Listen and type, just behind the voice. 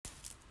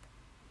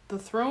The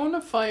Throne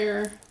of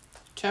Fire,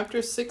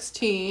 Chapter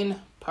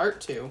 16,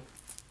 Part 2.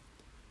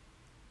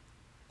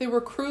 They were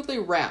crudely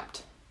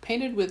wrapped,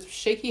 painted with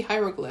shaky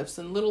hieroglyphs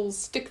and little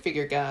stick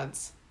figure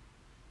gods.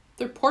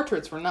 Their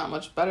portraits were not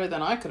much better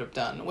than I could have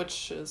done,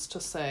 which is to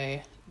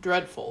say,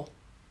 dreadful.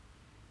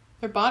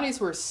 Their bodies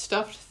were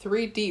stuffed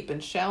 3 deep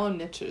in shallow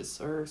niches,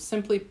 or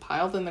simply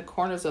piled in the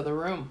corners of the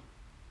room.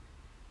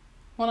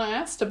 When I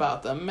asked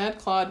about them, Mad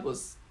Claude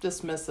was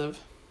dismissive.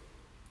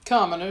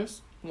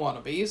 Commoners,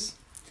 wannabes.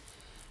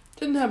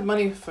 Didn't have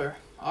money for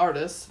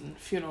artists and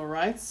funeral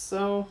rites,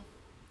 so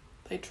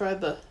they tried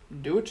the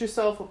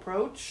do-it-yourself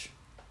approach.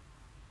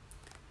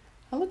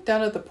 I looked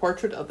down at the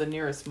portrait of the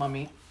nearest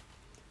mummy.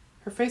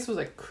 Her face was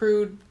a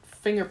crude,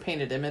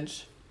 finger-painted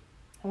image.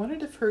 I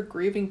wondered if her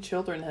grieving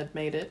children had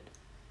made it,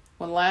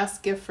 one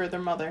last gift for their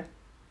mother.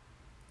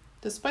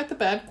 Despite the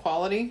bad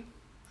quality,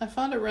 I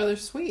found it rather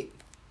sweet.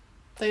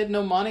 They had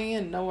no money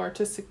and no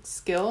artistic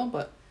skill,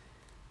 but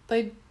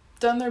they'd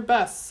done their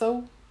best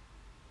so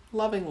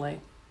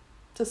lovingly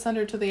to send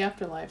her to the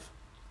afterlife.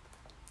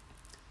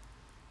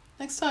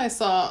 Next time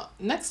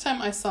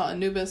I saw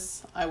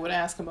Anubis, I would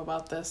ask him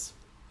about this.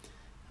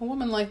 A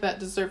woman like that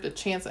deserved a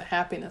chance at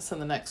happiness in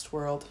the next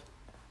world,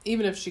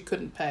 even if she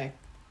couldn't pay.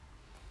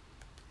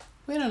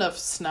 We had enough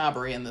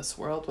snobbery in this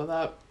world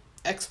without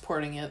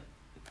exporting it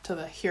to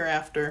the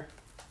hereafter.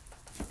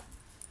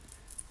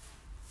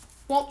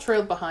 Walt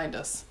trailed behind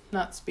us,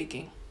 not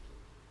speaking.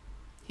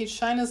 He'd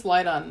shine his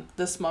light on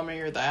this mummy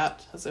or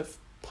that, as if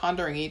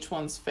pondering each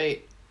one's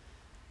fate.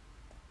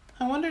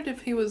 I wondered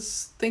if he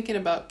was thinking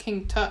about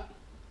King Tut,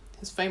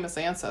 his famous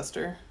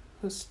ancestor,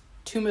 whose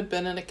tomb had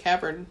been in a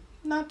cavern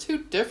not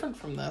too different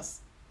from this.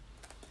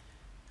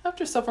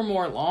 After several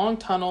more long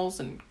tunnels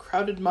and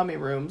crowded mummy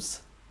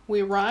rooms,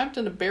 we arrived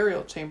in a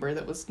burial chamber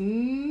that was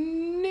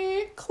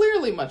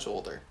clearly much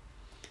older.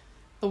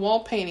 The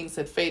wall paintings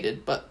had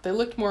faded, but they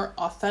looked more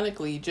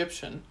authentically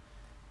Egyptian,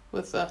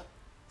 with the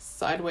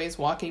sideways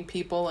walking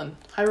people and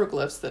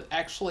hieroglyphs that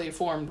actually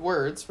formed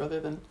words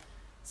rather than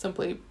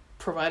simply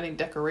providing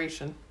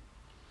decoration.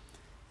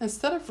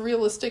 Instead of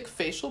realistic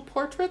facial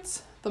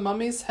portraits, the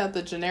mummies had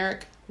the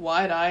generic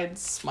wide-eyed,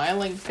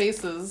 smiling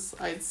faces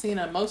I'd seen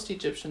on most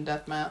Egyptian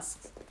death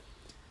masks.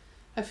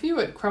 A few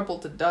had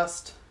crumpled to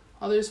dust.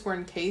 Others were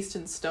encased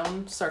in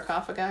stone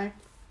sarcophagi.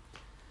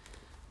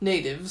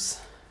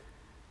 Natives,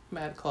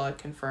 Mad Claude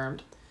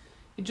confirmed.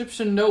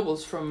 Egyptian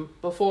nobles from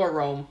before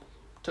Rome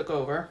took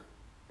over.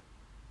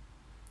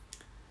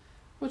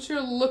 What you're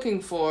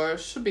looking for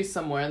should be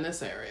somewhere in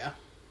this area.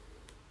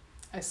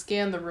 I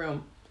scanned the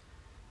room.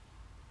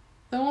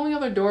 The only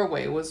other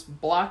doorway was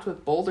blocked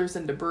with boulders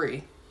and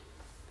debris.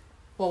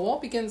 While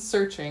Walt began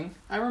searching,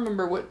 I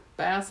remember what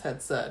Bass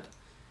had said,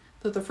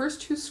 that the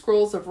first 2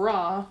 scrolls of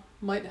Ra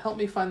might help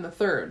me find the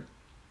third.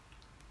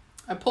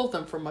 I pulled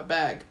them from my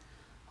bag,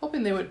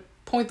 hoping they would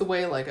point the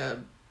way like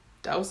a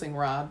dowsing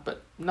rod,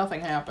 but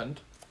nothing happened.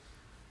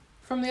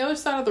 From the other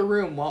side of the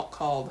room, Walt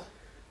called,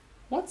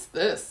 "What's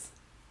this?"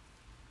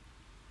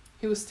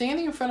 He was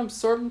standing in front of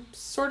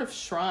sort of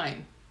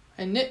shrine,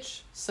 a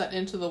niche set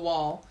into the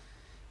wall,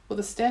 with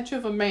a statue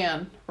of a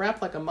man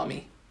wrapped like a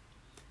mummy.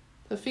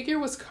 The figure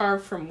was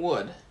carved from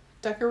wood,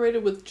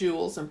 decorated with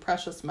jewels and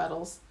precious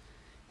metals.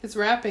 His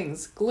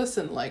wrappings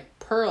glistened like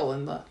pearl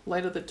in the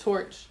light of the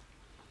torch.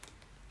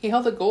 He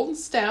held a golden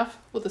staff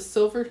with a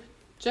silver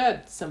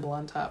jed symbol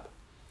on top.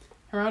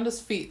 Around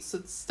his feet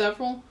stood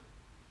several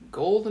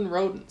golden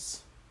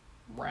rodents.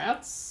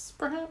 Rats,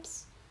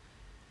 perhaps?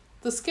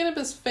 The skin of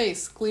his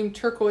face gleamed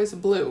turquoise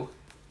blue.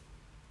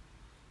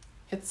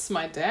 It's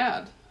my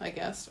dad, I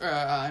guess.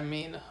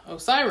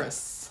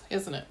 Osiris,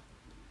 isn't it?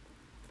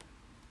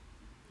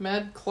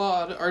 Mad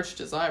Claude arched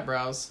his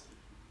eyebrows.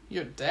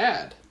 Your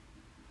dad?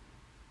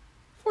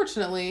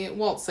 Fortunately,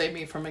 Walt saved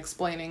me from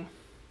explaining.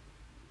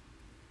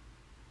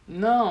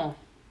 No,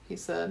 he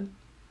said.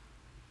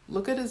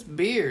 Look at his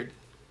beard.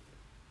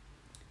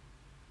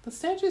 The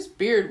statue's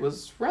beard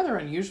was rather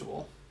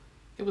unusual.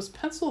 It was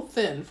pencil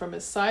thin from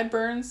his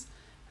sideburns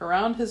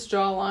around his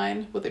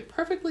jawline, with a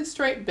perfectly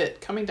straight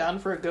bit coming down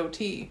for a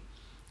goatee,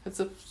 as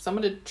if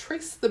someone had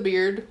traced the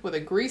beard with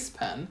a grease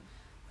pen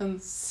and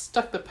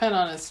stuck the pen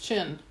on his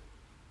chin.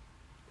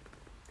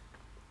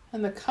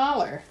 And the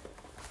collar,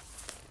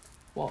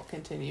 Walt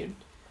continued,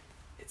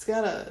 it's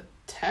got a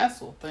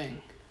tassel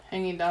thing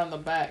hanging down the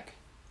back.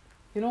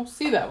 You don't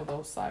see that with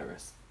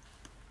Osiris.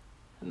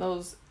 And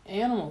those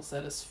animals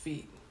at his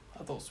feet,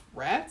 are those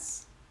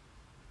rats?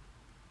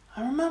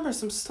 I remember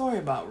some story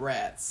about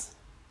rats.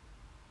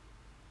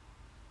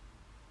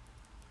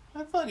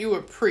 I thought you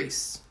were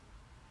priests,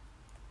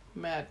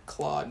 Mad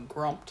Claude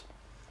grumped.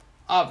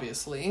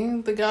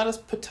 Obviously, the goddess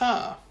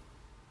Ptah.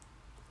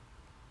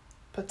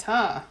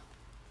 Ptah.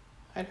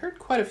 I'd heard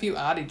quite a few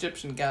odd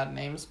Egyptian god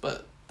names,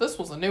 but this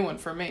was a new one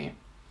for me.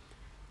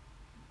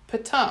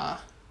 Ptah,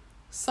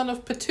 son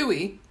of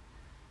Petui.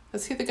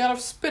 Is he the god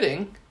of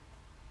spitting?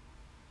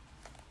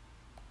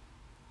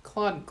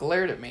 Claude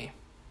glared at me.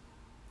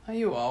 Are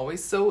you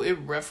always so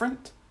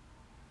irreverent?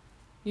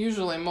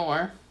 Usually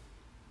more.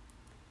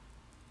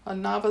 A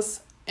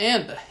novice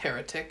And a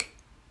heretic,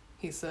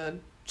 he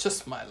said.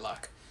 Just my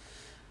luck.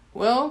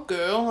 Well,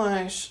 girl,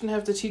 I shouldn't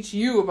have to teach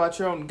you about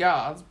your own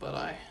gods,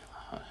 but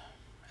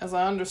as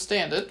I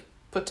understand it,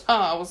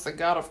 Ptah was the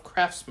god of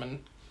craftsmen.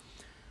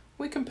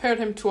 We compared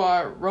him to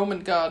our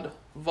Roman god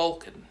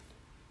Vulcan.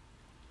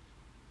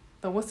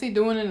 Then what's he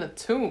doing in a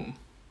tomb?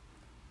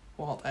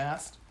 Walt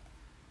asked.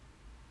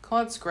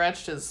 Claude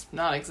scratched his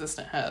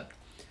non-existent head.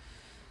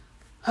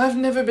 I've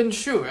never been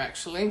sure,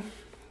 actually.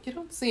 You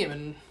don't see him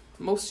in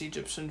most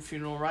Egyptian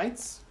funeral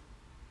rites.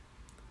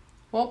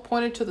 Walt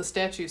pointed to the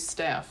statue's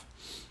staff.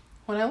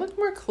 When I looked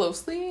more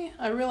closely,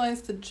 I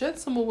realized the jet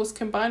symbol was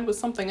combined with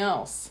something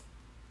else.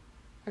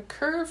 A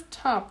curved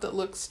top that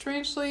looked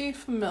strangely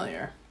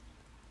familiar.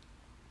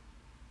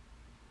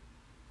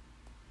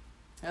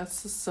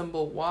 That's the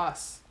symbol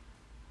Was,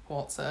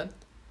 Walt said.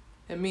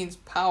 It means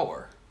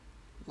power.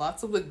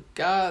 Lots of the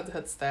gods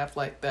had staff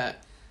like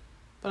that,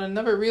 but I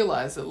never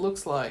realized it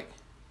looks like...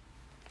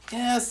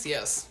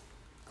 Yes,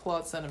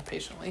 Claude said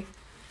impatiently.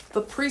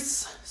 The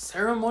priest's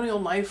ceremonial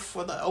knife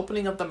for the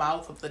opening of the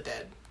mouth of the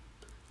dead.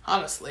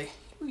 Honestly,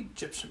 you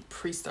Egyptian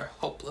priests are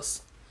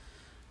hopeless.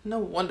 No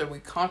wonder we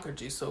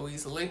conquered you so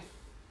easily.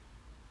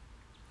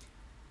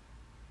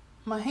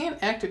 My hand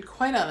acted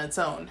quite on its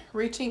own,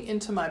 reaching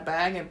into my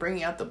bag and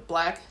bringing out the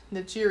black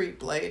Nigiri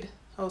blade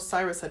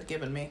Osiris had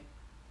given me.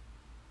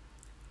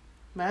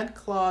 Mad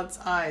Claude's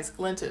eyes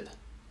glinted.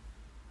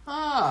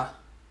 Ah,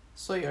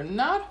 so you're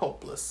not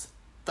hopeless.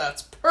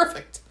 That's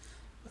perfect.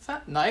 With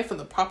that knife and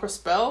the proper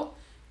spell,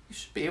 you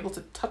should be able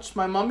to touch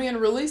my mummy and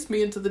release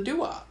me into the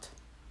duat.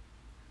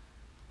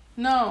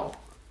 No,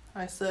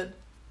 I said.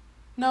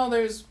 No,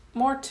 there's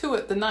more to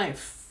it. The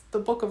knife, the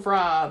book of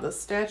Ra, the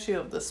statue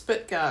of the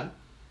spit god.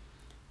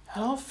 It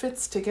all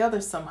fits together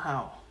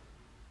somehow.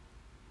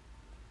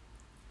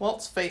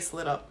 Walt's face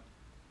lit up.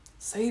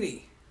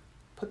 Sadie,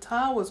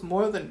 Ptah was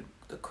more than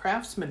the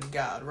craftsman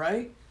god,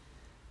 right?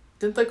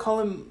 Didn't they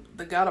call him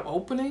the god of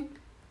opening?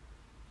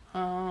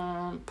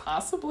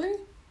 Possibly?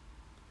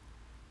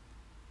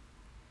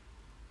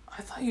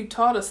 I thought you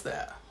taught us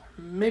that.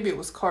 Maybe it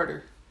was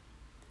Carter.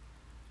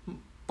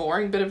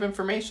 Boring bit of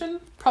information?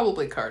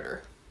 Probably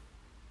Carter.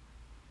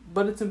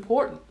 But it's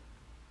important,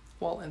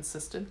 Walt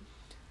insisted.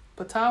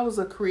 Ptah was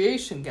a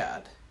creation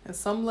god. In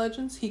some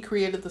legends, he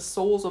created the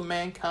souls of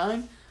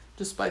mankind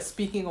just by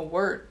speaking a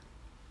word.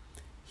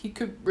 He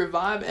could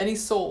revive any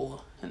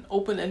soul and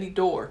open any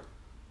door.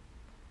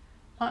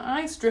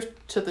 My eyes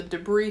drifted to the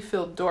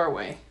debris-filled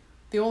doorway,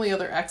 the only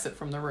other exit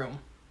from the room.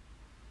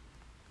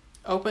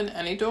 Open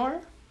any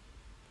door?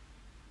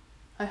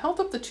 I held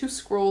up the 2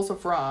 scrolls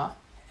of Ra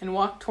and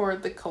walked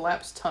toward the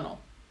collapsed tunnel.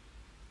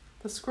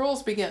 The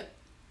scrolls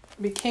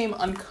became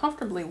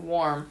uncomfortably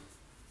warm.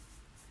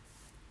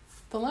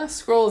 The last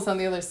scroll is on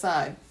the other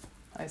side,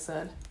 I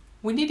said.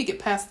 We need to get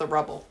past the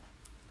rubble.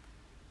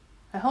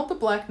 I held the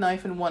black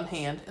knife in one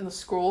hand and the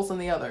scrolls in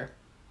the other.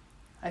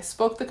 I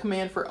spoke the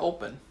command for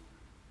open.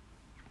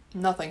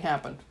 Nothing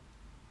happened.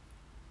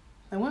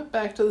 I went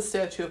back to the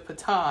statue of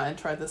Ptah and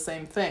tried the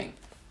same thing.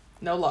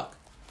 No luck.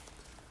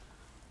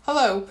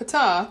 Hello,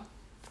 Ptah,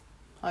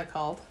 I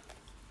called.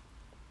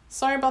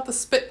 Sorry about the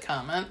spit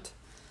comment.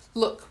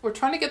 Look, we're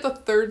trying to get the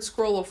 3rd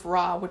scroll of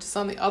Ra, which is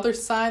on the other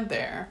side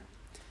there.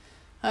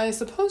 I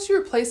suppose you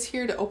were placed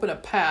here to open a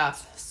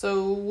path,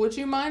 so would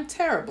you mind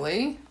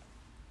terribly?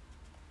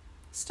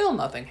 Still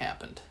nothing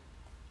happened.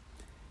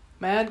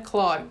 Mad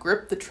Claude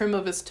gripped the trim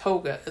of his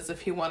toga as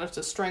if he wanted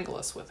to strangle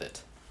us with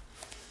it.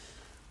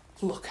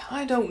 Look,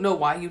 I don't know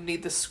why you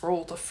need this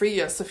scroll to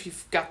free us if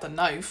you've got the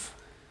knife,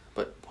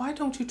 but why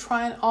don't you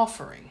try an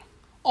offering?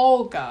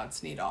 All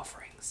gods need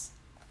offerings.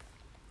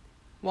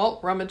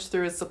 Walt rummaged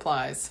through his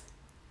supplies.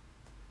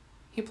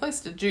 He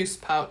placed a juice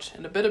pouch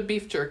and a bit of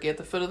beef jerky at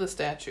the foot of the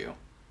statue.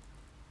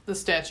 The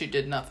statue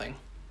did nothing.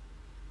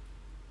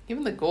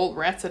 Even the gold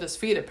rats at his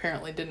feet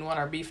apparently didn't want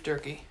our beef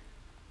jerky.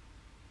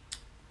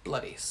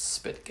 Bloody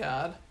spit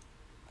god.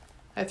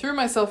 I threw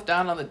myself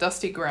down on the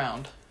dusty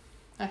ground.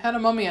 I had a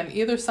mummy on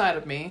either side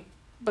of me,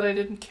 but I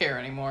didn't care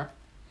anymore.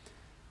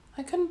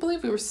 I couldn't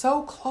believe we were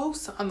so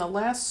close on the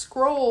last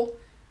scroll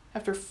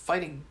after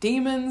fighting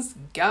demons,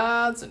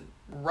 gods, and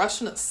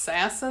Russian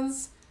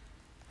assassins,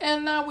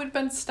 and now we'd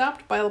been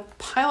stopped by a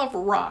pile of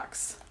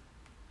rocks.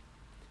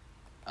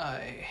 I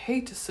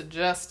hate to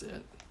suggest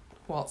it,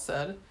 Walt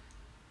said,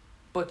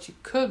 but you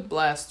could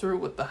blast through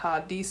with the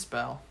Ha-D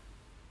spell.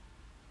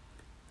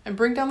 And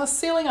bring down the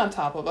ceiling on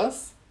top of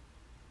us,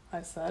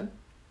 I said.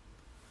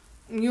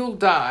 You'll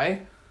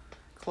die,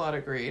 Claude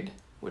agreed,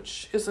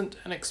 which isn't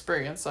an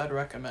experience I'd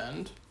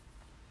recommend.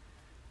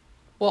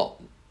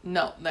 Walt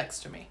knelt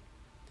next to me.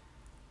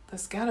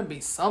 There's gotta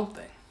be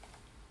something.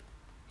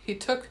 He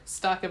took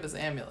stock of his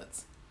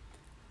amulets.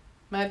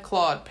 Mad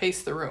Claude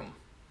paced the room.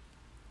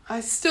 I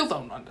still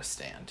don't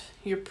understand.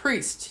 You're a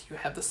priest. You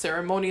have the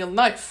ceremonial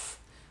knife.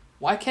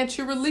 Why can't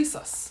you release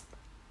us?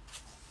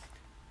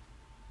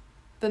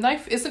 The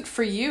knife isn't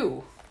for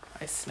you,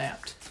 I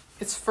snapped.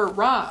 It's for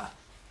Ra.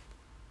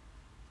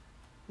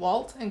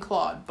 Walt and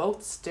Claude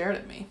both stared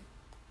at me.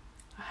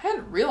 I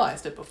hadn't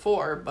realized it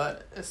before,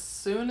 but as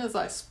soon as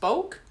I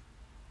spoke,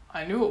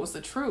 I knew it was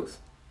the truth.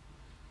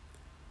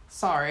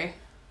 Sorry,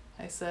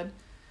 I said,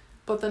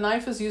 but the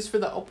knife is used for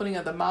the opening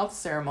of the mouth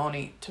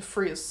ceremony to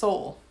free a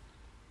soul.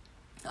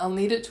 I'll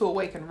need it to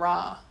awaken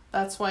Ra.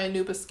 That's why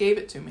Anubis gave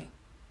it to me.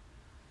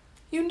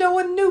 You know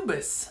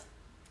Anubis?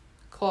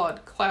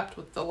 Claude clapped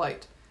with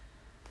delight.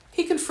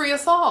 He can free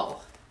us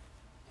all.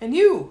 And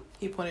you,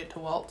 he pointed to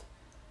Walt.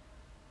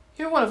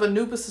 You're one of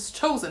Anubis's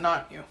chosen,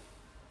 aren't you?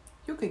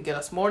 You can get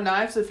us more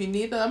knives if you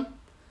need them.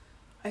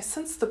 I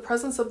sensed the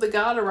presence of the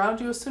god around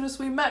you as soon as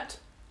we met.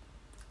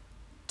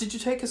 Did you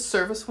take his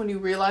service when you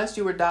realized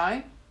you were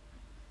dying?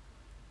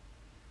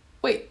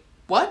 Wait,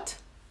 what?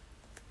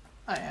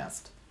 I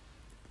asked.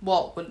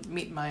 Walt wouldn't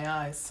meet my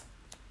eyes.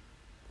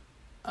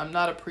 I'm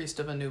not a priest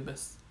of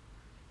Anubis.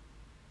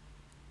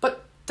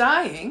 But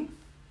dying?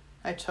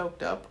 I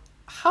choked up.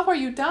 How are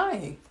you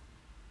dying?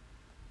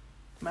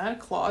 Mad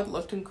Claude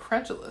looked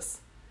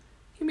incredulous.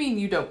 You mean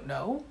you don't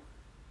know?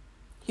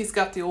 He's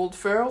got the old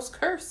pharaoh's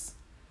curse.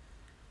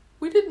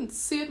 We didn't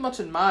see it much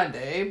in my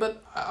day,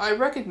 but I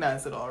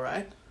recognize it all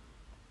right.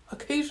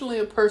 Occasionally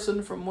a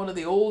person from one of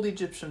the old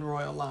Egyptian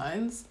royal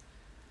lines.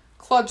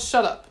 Claude,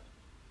 shut up,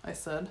 I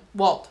said.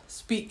 Walt,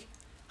 speak.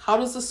 How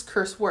does this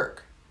curse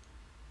work?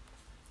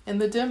 In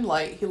the dim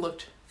light, he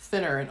looked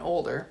thinner and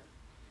older.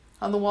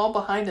 On the wall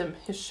behind him,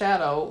 his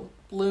shadow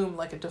loomed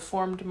like a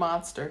deformed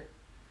monster.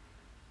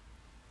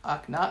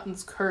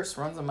 Akhenaten's curse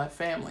runs in my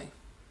family,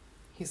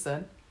 he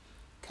said.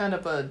 Kind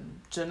of a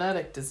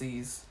genetic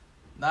disease.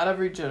 Not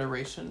every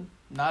generation,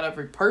 not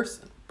every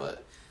person,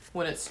 but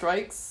when it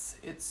strikes,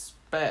 it's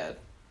bad.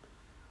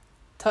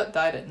 Tut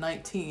died at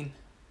 19.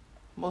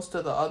 Most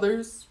of the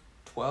others,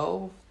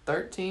 12,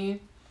 13.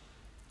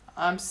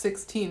 I'm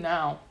 16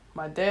 now.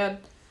 My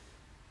dad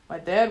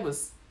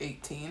was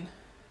 18.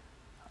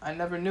 I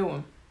never knew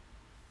him.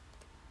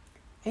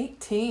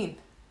 18.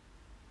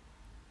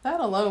 That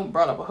alone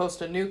brought up a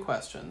host of new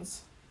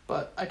questions,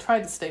 but I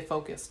tried to stay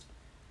focused.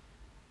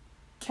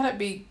 Can it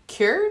be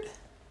cured?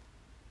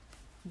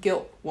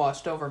 Guilt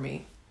washed over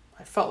me.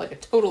 I felt like a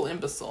total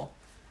imbecile.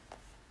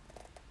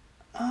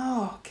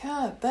 Oh,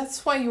 God,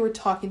 that's why you were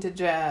talking to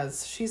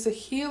Jazz. She's a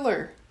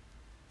healer.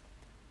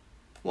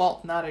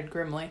 Walt nodded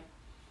grimly.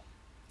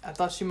 I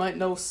thought she might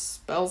know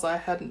spells I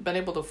hadn't been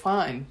able to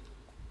find.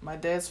 My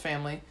dad's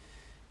family,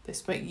 they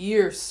spent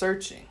years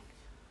searching.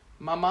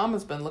 My mom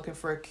has been looking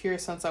for a cure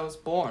since I was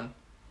born.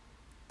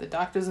 The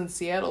doctors in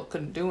Seattle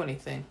couldn't do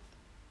anything.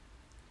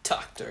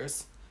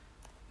 Doctors,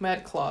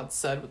 Mad Claude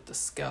said with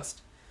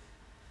disgust.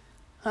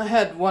 I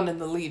had one in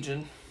the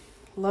Legion.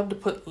 Loved to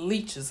put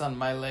leeches on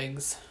my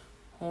legs.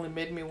 Only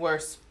made me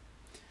worse.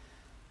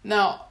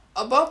 Now,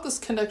 about this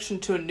connection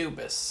to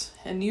Anubis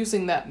and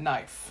using that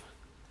knife.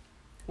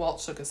 Walt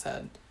shook his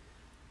head.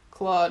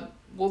 Claude,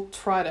 we'll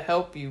try to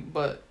help you,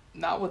 but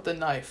not with the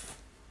knife.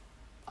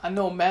 I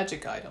know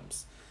magic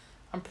items.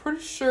 I'm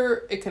pretty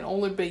sure it can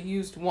only be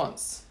used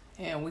once,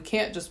 and we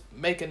can't just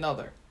make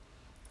another.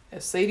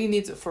 If Sadie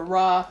needs it for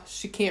Ra,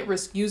 she can't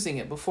risk using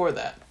it before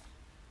that.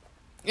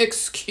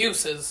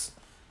 Excuses,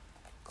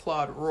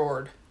 Claude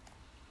roared.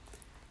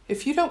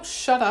 If you don't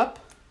shut up,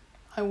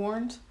 I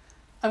warned,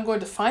 I'm going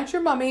to find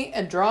your mummy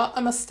and draw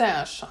a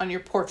mustache on your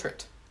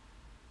portrait.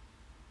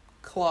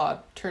 Claude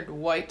turned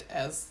white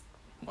as,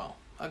 well,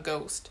 a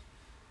ghost.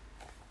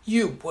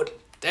 You wouldn't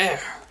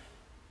dare.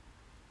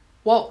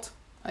 Walt,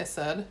 I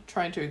said,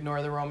 trying to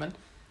ignore the Roman.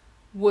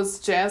 Was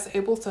Jazz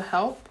able to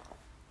help?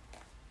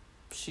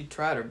 She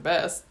tried her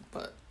best,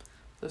 but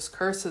this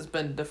curse has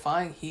been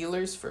defying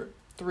healers for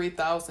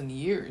 3,000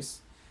 years.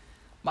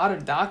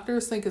 Modern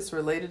doctors think it's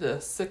related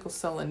to sickle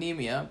cell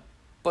anemia,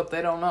 but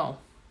they don't know.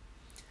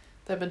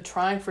 They've been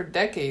trying for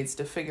decades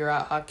to figure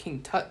out how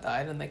King Tut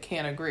died, and they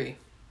can't agree.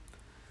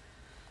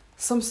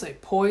 Some say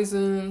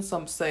poison,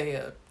 some say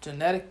a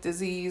genetic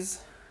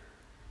disease.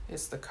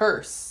 It's the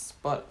curse,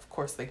 but of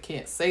course they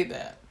can't say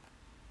that.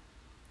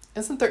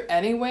 Isn't there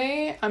any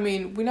way? I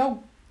mean, we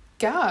know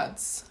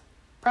gods.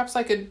 Perhaps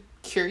I could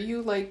cure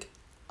you like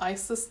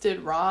Isis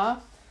did Ra?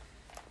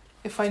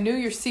 If I knew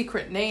your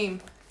secret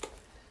name.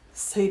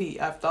 Sadie,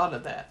 I've thought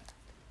of that,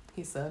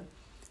 he said.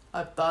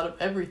 I've thought of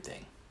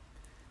everything.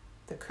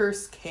 The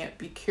curse can't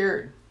be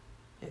cured.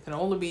 It can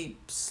only be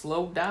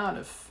slowed down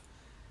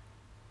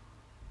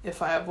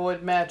if I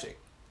avoid magic.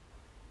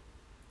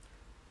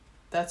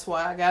 That's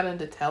why I got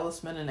into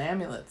talisman and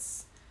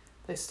amulets.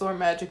 They store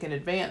magic in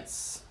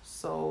advance,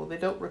 so they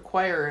don't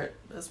require it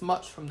as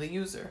much from the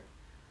user.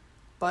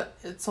 But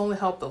it's only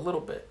helped a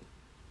little bit.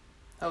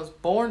 I was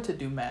born to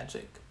do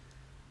magic,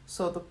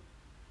 so the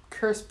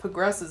curse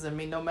progresses in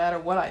me no matter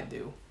what I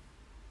do.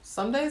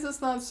 Some days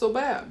it's not so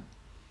bad.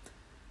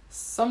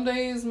 Some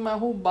days my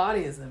whole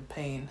body is in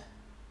pain.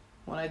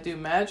 When I do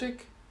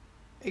magic,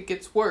 it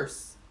gets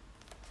worse.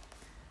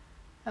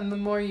 And the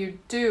more you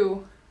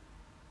do,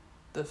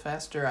 the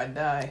faster I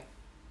die.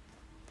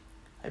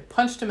 I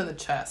punched him in the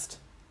chest.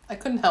 I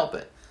couldn't help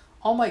it.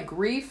 All my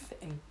grief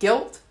and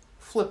guilt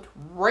flipped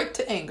right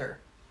to anger.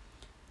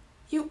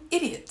 You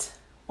idiot!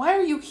 Why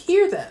are you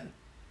here then?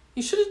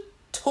 You should have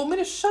told me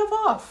to shove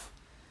off.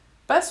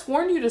 Bess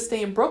warned you to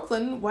stay in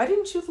Brooklyn. Why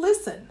didn't you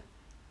listen?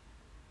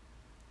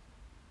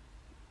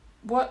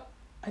 What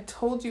I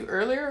told you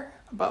earlier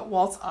about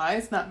Walt's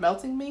eyes not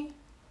melting me?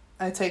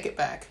 I take it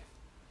back.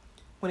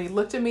 When he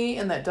looked at me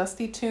in that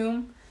dusty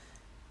tomb,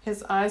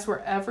 his eyes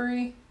were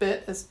every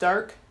bit as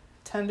dark,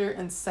 tender,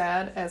 and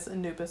sad as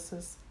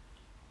Anubis's.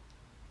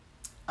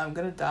 I'm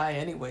gonna die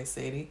anyway,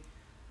 Sadie.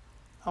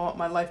 I want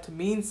my life to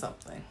mean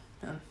something,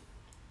 and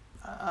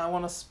I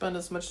want to spend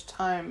as much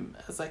time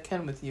as I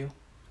can with you.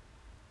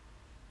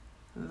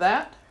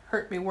 That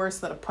hurt me worse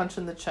than a punch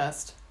in the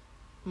chest.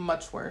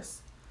 Much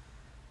worse.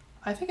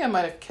 I think I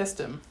might have kissed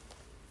him,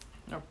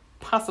 or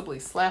possibly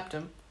slapped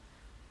him.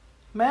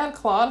 Mad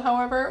Claude,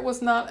 however,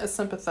 was not a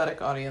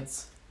sympathetic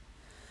audience.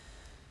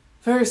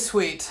 Very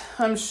sweet,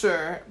 I'm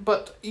sure,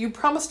 but you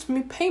promised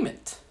me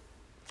payment.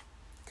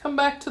 Come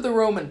back to the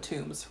Roman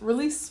tombs,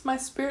 release my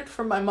spirit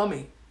from my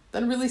mummy,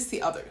 then release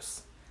the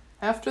others.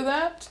 After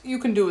that, you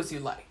can do as you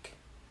like.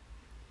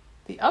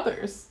 The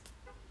others?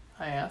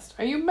 I asked.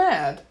 Are you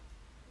mad?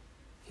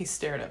 He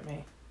stared at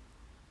me.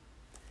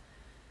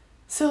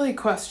 Silly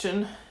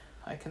question,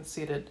 I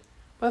conceded.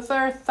 But there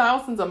are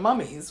thousands of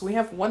mummies. We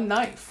have one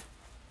knife.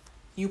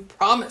 You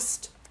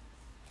promised.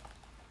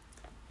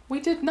 We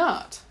did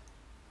not,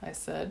 I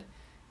said.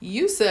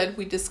 You said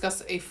we'd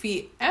discuss a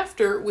fee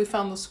after we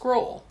found the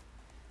scroll.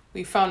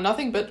 We found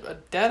nothing but a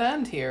dead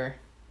end here.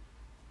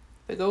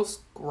 The ghost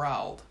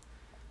growled,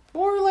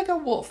 more like a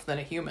wolf than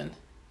a human.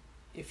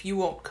 If you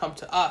won't come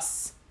to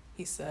us,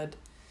 he said,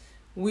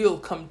 we'll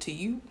come to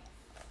you.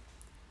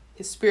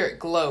 His spirit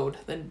glowed,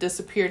 then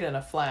disappeared in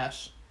a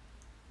flash.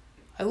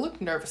 I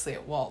looked nervously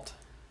at Walt.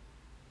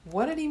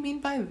 What did he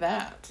mean by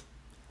that?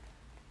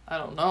 I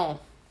don't know,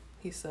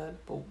 he said,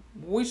 but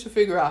we should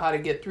figure out how to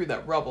get through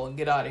that rubble and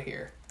get out of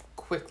here,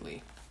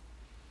 quickly.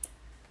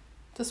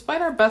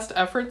 Despite our best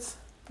efforts,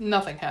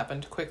 nothing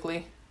happened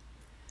quickly.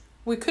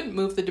 We couldn't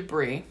move the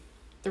debris.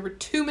 There were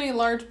too many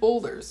large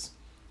boulders.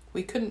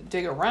 We couldn't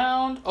dig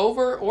around,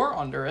 over, or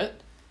under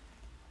it.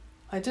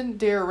 I didn't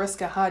dare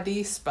risk a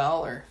Hadi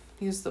spell or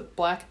use the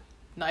black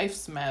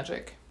knife's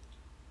magic.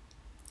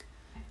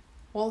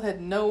 Walt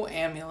had no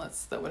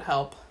amulets that would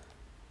help.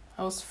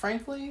 I was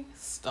frankly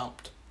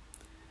stumped.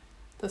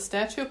 The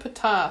statue of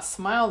Ptah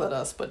smiled at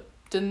us, but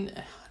didn't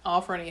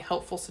offer any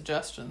helpful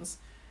suggestions.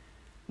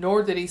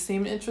 Nor did he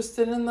seem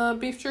interested in the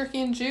beef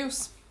jerky and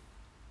juice.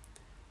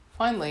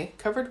 Finally,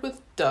 covered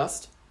with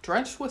dust,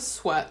 drenched with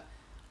sweat,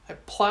 I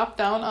plopped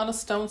down on a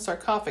stone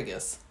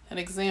sarcophagus and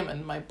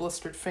examined my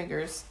blistered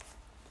fingers.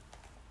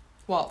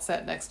 Walt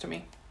sat next to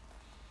me.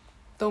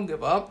 Don't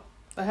give up.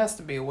 There has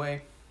to be a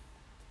way.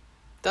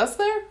 Does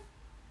there?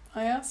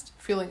 I asked,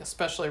 feeling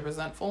especially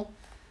resentful.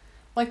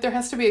 Like there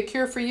has to be a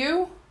cure for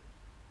you?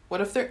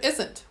 What if there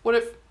isn't? What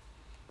if...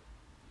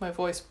 My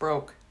voice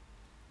broke.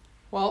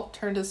 Walt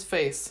turned his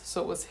face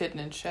so it was hidden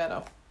in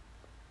shadow.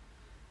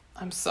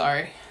 I'm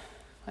sorry,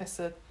 I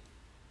said.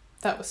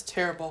 That was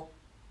terrible.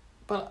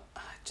 But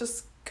I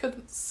just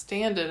couldn't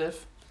stand it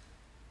if...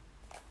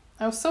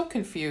 I was so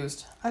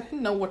confused. I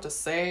didn't know what to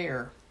say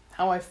or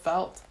how I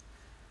felt.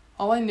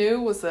 All I knew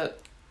was that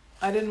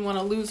I didn't want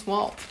to lose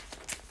Walt.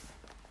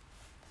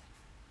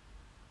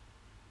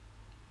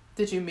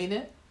 Did you mean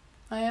it?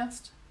 I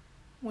asked.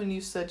 When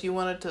you said you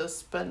wanted to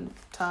spend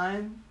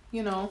time,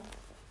 you know.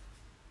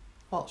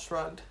 Walt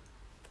shrugged.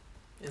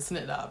 Isn't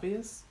it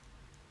obvious?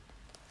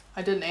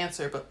 I didn't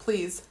answer, but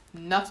please,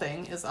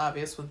 nothing is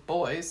obvious with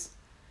boys.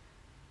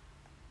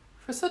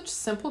 For such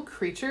simple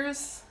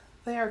creatures,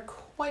 they are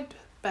quite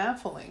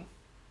baffling.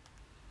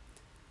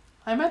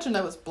 I imagined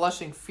I was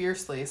blushing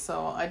fiercely,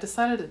 so I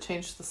decided to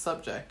change the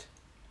subject.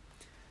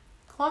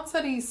 Claude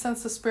said he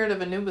sensed the spirit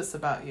of Anubis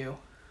about you.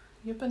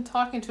 You've been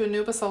talking to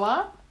Anubis a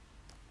lot?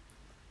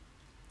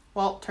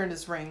 Walt turned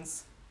his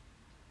rings.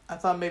 I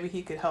thought maybe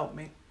he could help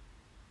me.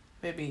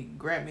 Maybe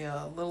grant me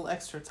a little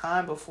extra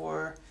time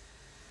before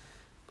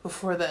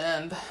the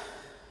end.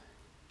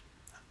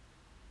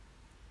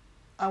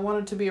 I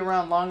wanted to be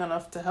around long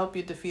enough to help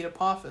you defeat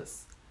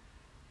Apophis.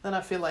 Then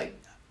I feel like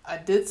I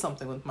did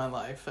something with my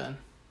life, and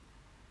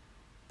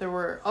there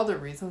were other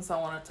reasons I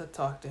wanted to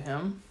talk to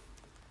him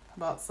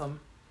about some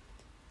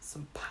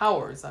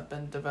powers I've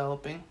been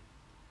developing.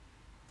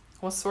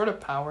 What sort of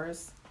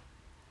powers?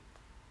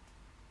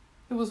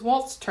 It was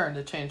Walt's turn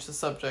to change the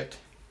subject.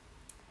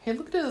 He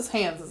looked at his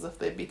hands as if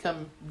they'd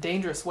become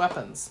dangerous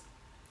weapons.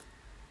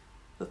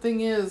 The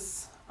thing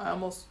is, I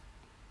almost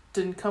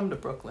didn't come to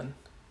Brooklyn.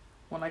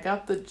 When I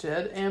got the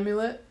Jed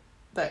amulet,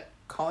 that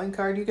calling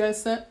card you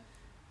guys sent,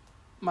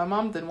 my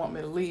mom didn't want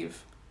me to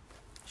leave.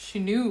 She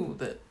knew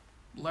that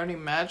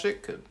learning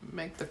magic could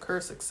make the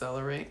curse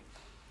accelerate.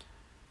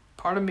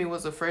 Part of me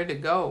was afraid to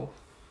go.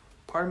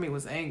 Part of me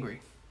was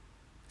angry.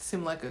 It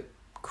seemed like a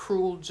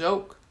cruel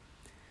joke.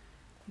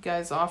 You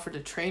guys offered to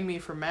train me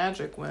for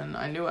magic when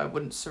I knew I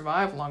wouldn't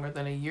survive longer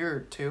than a year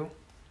or two.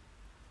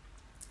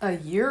 A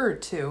year or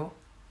two?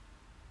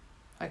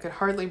 I could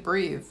hardly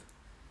breathe.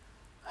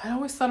 I'd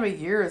always thought of a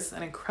year as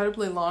an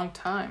incredibly long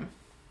time.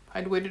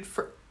 I'd waited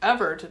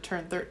forever to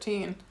turn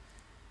 13.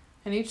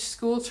 and each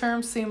school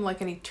term seemed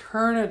like an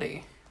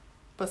eternity.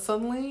 But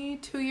suddenly,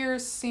 2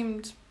 years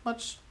seemed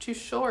much too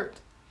short.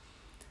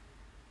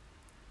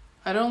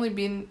 I'd only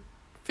been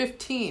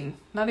 15,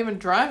 not even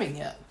driving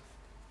yet.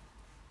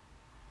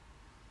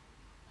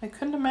 I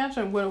couldn't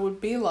imagine what it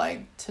would be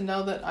like to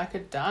know that I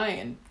could die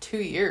in 2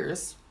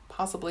 years,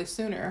 possibly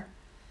sooner,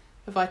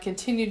 if I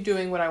continued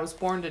doing what I was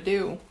born to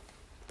do,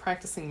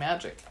 practicing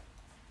magic.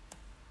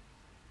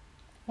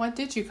 Why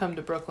did you come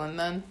to Brooklyn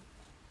then?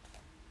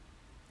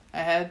 I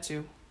had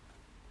to,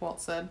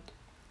 Walt said.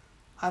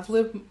 I've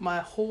lived my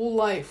whole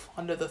life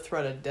under the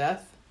threat of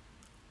death.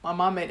 My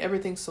mom made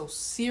everything so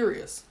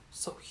serious,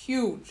 so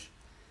huge.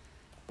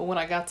 But when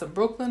I got to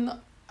Brooklyn,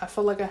 I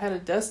felt like I had a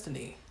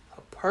destiny,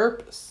 a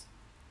purpose.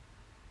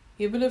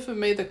 Even if it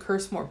made the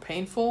curse more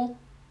painful,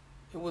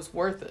 it was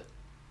worth it.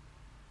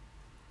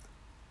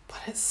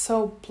 But it's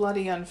so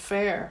bloody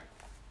unfair.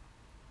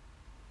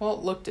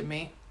 Walt looked at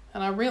me,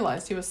 and I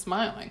realized he was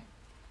smiling.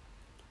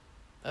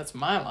 That's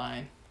my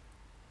line.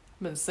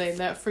 I've been saying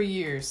that for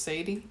years,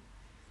 Sadie.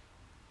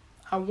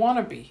 I want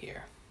to be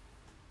here.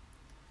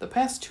 The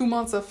past 2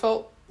 months I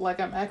felt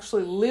like I'm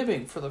actually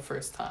living for the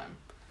first time.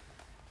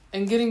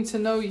 And getting to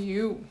know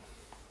you.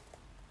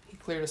 He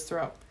cleared his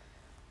throat.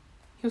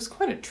 He was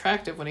quite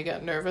attractive when he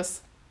got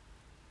nervous.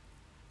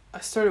 I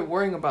started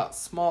worrying about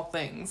small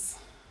things.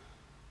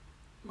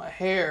 My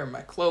hair,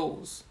 my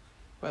clothes,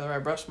 whether I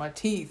brush my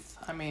teeth.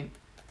 I mean,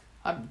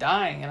 I'm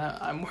dying and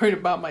I'm worried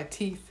about my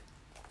teeth.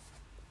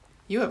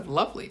 You have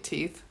lovely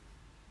teeth.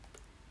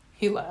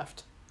 He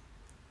laughed.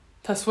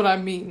 That's what I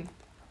mean.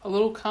 A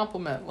little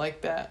compliment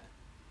like that.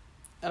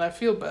 And I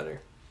feel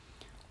better.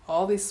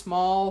 All these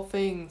small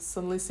things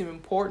suddenly seem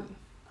important.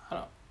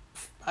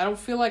 I don't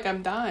feel like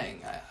I'm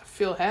dying. I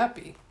feel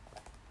happy.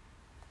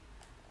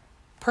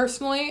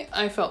 Personally,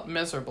 I felt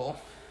miserable.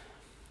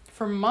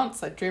 For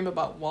months, I dreamed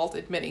about Walt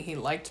admitting he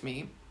liked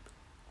me.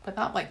 But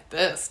not like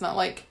this. Not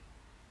like,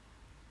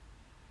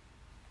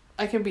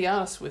 I can be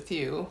honest with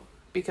you,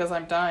 because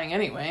I'm dying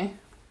anyway.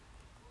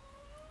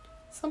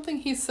 Something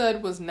he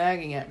said was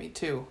nagging at me,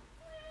 too.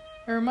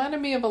 It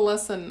reminded me of a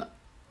lesson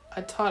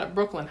I taught at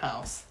Brooklyn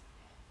House.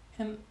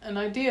 And an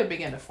idea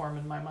began to form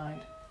in my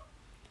mind.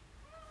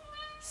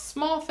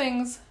 Small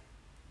things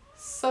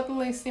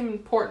suddenly seem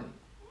important,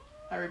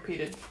 I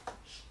repeated.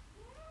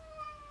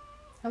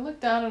 I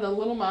looked down at a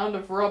little mound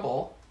of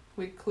rubble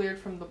we'd cleared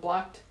from the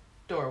blocked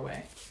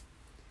doorway.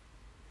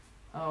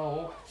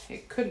 Oh,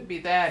 it couldn't be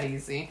that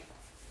easy.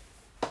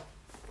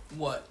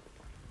 What?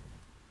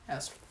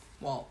 Asked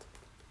Walt.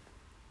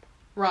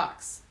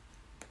 Rocks.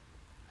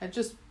 I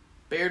just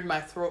bared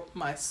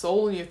my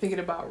soul and you're thinking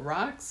about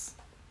rocks?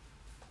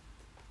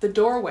 The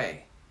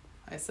doorway,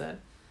 I said.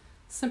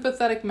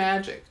 Sympathetic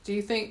magic. Do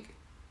you think...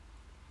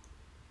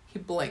 He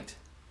blinked.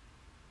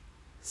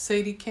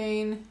 Sadie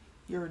Kane,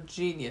 you're a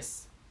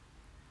genius.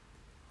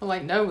 Well, I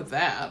know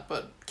that,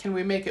 but can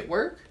we make it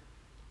work?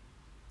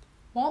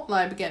 Walt and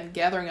I began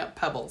gathering up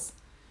pebbles.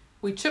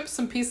 We chipped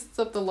some pieces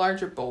of the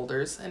larger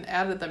boulders and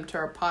added them to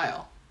our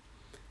pile.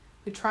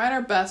 We tried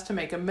our best to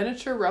make a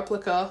miniature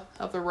replica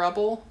of the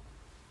rubble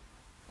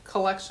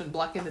collection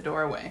blocking the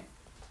doorway.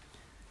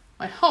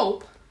 My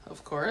hope,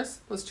 of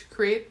course, was to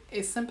create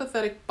a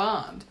sympathetic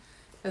bond,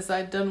 as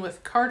I'd done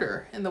with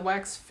Carter in the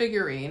wax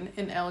figurine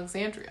in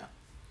Alexandria.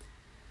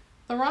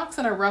 The rocks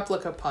in our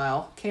replica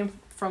pile came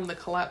from the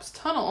collapsed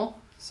tunnel,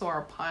 so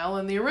our pile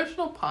and the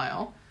original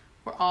pile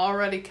were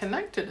already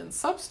connected in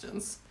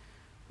substance,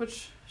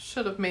 which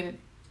should have made it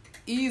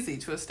easy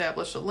to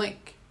establish a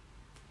link.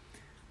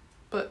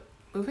 But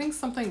moving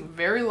something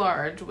very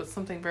large with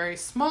something very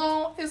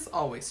small is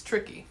always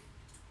tricky.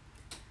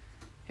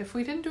 If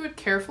we didn't do it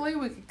carefully,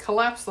 we could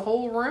collapse the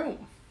whole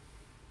room.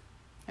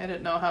 I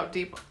didn't know how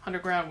deep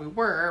underground we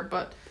were,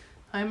 but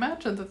I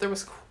imagined that there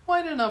was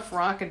quite enough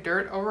rock and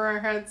dirt over our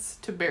heads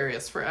to bury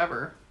us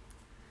forever.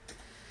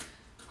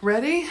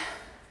 Ready?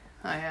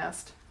 I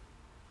asked.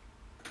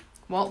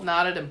 Walt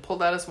nodded and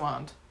pulled out his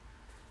wand.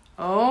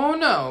 Oh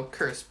no,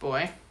 cursed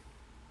boy,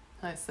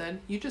 I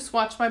said. You just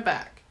watch my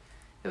back.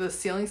 If the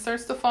ceiling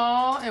starts to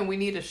fall and we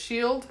need a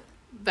shield,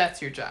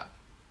 that's your job.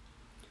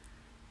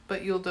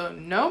 But you'll do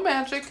no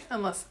magic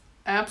unless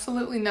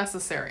absolutely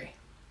necessary.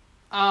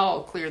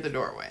 I'll clear the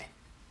doorway.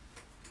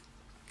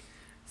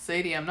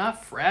 Sadie, I'm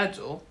not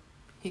fragile,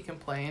 he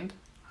complained.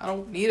 I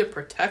don't need a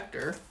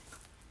protector.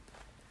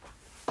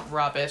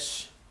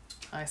 Rubbish,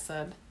 I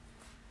said.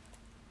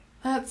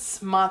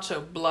 That's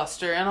macho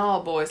bluster, and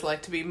all boys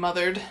like to be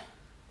mothered.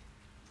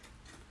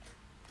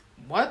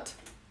 What?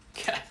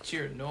 God,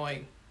 you're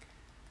annoying.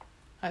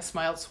 I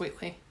smiled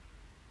sweetly.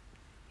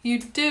 You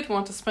did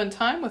want to spend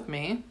time with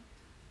me.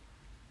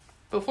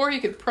 Before he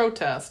could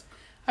protest,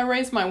 I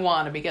raised my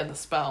wand and began the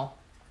spell.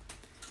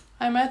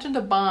 I imagined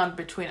a bond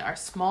between our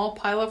small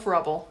pile of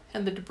rubble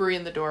and the debris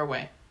in the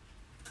doorway.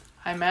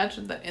 I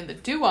imagined that in the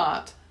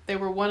duat, they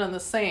were one and the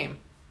same.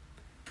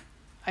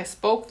 I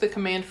spoke the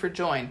command for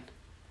join.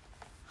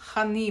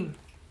 Hanim.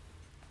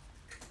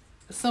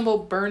 The symbol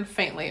burned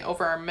faintly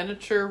over our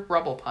miniature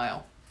rubble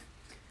pile.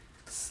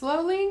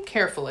 Slowly and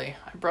carefully,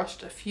 I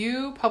brushed a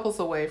few pebbles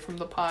away from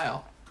the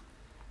pile.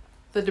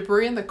 The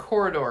debris in the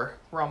corridor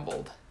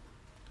rumbled.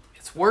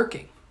 "It's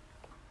working,"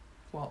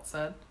 Walt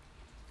said.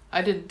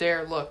 I didn't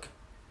dare look.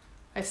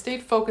 I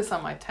stayed focused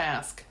on my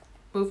task,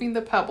 moving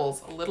the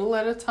pebbles a little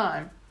at a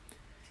time,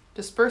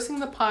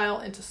 dispersing the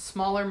pile into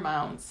smaller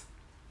mounds.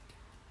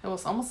 It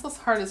was almost as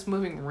hard as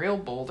moving real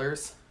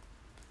boulders.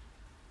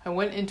 I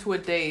went into a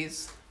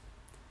daze.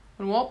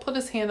 When Walt put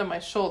his hand on my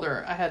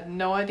shoulder, I had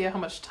no idea how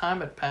much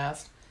time had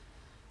passed.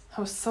 I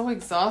was so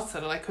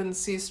exhausted that I couldn't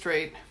see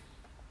straight.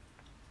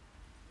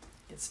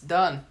 "It's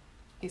done,"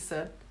 he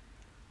said.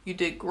 "You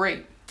did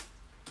great."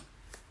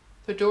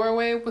 The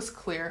doorway was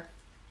clear.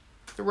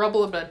 The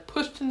rubble had been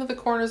pushed into the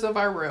corners of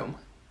our room,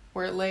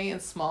 where it lay in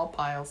small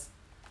piles.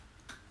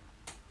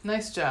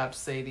 "Nice job,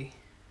 Sadie."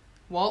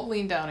 Walt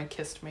leaned down and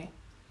kissed me.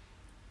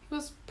 He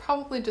was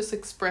probably just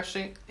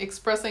expressing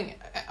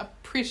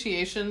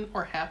appreciation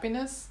or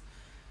happiness,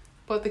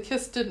 but the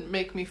kiss didn't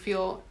make me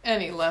feel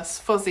any less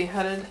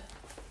fuzzy-headed.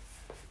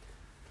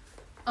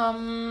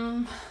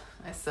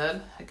 I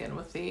said, again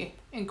with the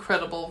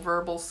incredible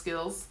verbal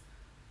skills.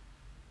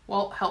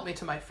 Walt helped me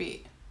to my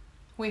feet.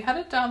 We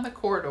headed down the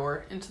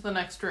corridor into the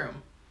next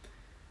room.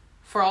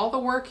 For all the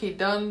work he'd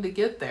done to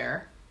get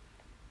there,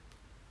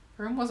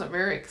 the room wasn't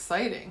very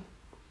exciting.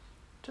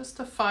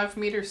 Just a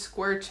 5-meter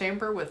square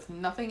chamber with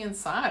nothing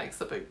inside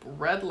except a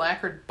red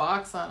lacquered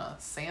box on a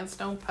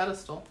sandstone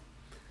pedestal.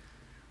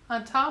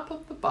 On top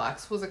of the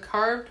box was a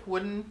carved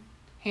wooden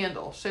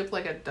handle shaped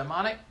like a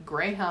demonic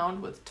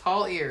greyhound with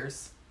tall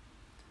ears.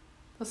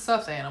 The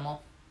stuffed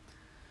animal.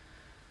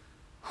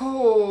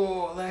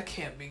 "Oh, that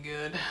can't be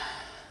good,"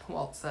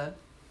 Walt said.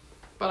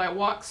 But I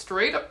walked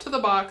straight up to the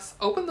box,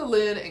 opened the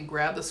lid, and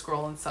grabbed the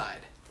scroll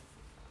inside.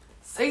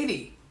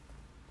 "Sadie!"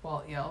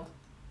 Walt yelled.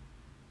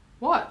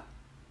 "What?"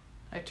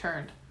 I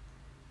turned.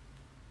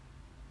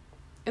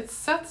 "It's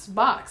Seth's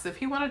box. If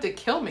he wanted to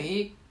kill me,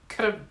 he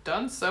could have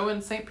done so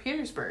in St.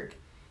 Petersburg.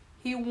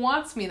 He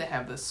wants me to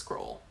have this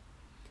scroll.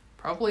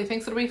 Probably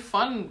thinks it'll be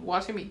fun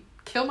watching me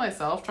kill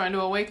myself trying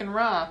to awaken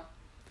Ra."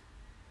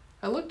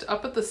 I looked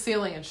up at the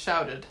ceiling and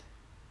shouted,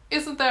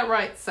 "Isn't that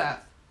right,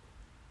 Seth?"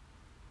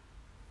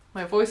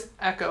 My voice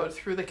echoed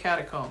through the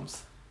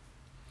catacombs.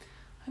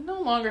 I no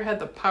longer had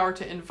the power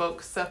to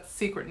invoke Seth's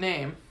secret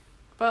name,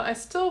 but I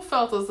still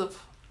felt as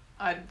if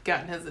I'd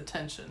gotten his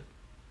attention.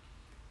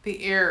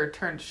 The air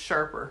turned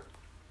sharper.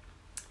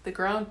 The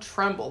ground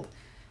trembled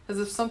as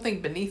if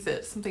something beneath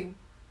it, something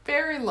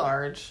very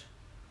large,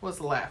 was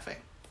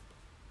laughing.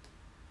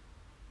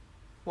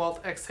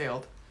 Walt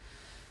exhaled.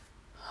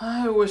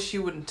 "I wish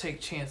you wouldn't take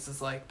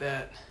chances like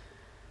that."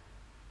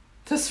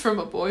 This from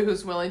a boy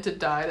who's willing to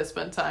die to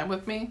spend time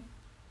with me?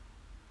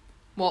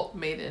 Walt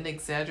made an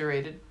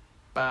exaggerated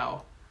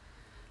bow.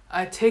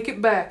 "I take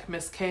it back,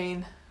 Miss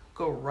Kane.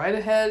 Go right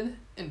ahead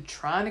and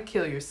try to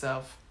kill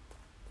yourself."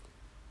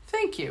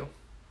 "Thank you."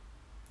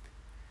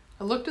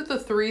 I looked at the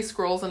 3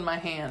 scrolls in my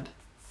hand.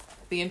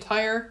 The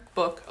entire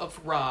book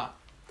of Ra.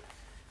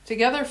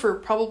 Together for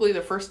probably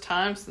the first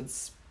time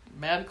since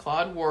Mad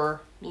Claude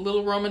wore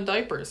little Roman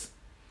diapers.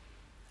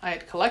 I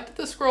had collected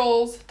the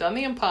scrolls, done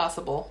the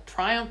impossible,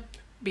 triumphed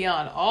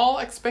beyond all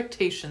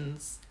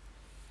expectations.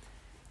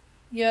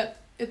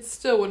 Yet it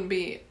still wouldn't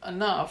be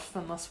enough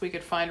unless we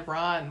could find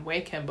Ra and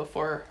wake him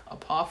before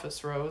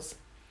Apophis rose.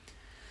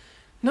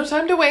 "No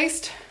time to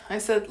waste," I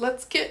said.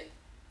 "Let's get..."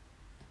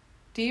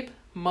 Deep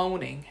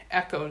moaning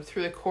echoed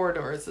through the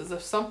corridors as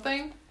if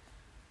something,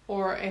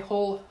 or a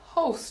whole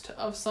host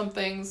of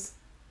somethings,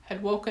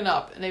 had woken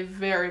up in a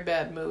very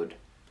bad mood.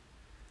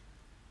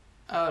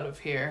 "Out of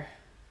here,"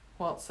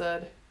 Walt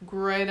said.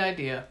 "Great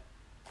idea."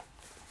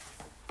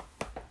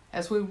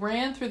 As we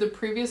ran through the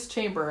previous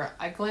chamber,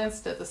 I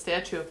glanced at the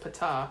statue of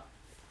Ptah.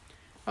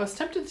 I was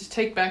tempted to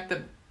take back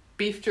the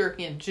beef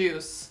jerky and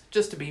juice,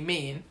 just to be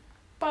mean,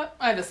 but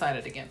I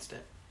decided against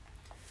it.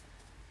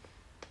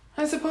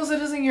 "I suppose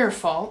it isn't your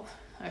fault,"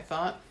 I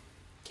thought.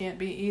 "Can't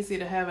be easy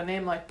to have a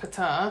name like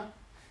Ptah.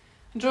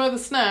 Enjoy the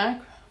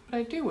snack, but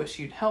I do wish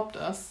you'd helped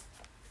us."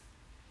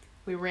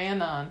 We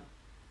ran on.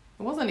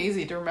 It wasn't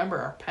easy to remember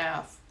our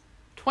path.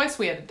 Twice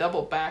we had to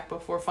double back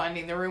before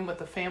finding the room with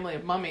the family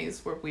of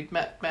mummies where we'd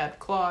met Mad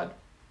Claude.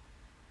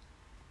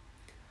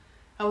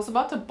 I was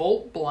about to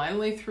bolt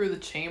blindly through the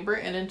chamber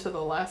and into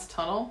the last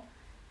tunnel,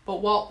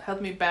 but Walt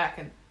held me back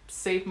and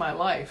saved my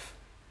life.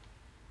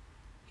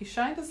 He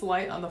shined his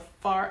light on the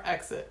far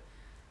exit,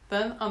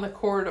 then on the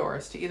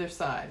corridors to either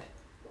side.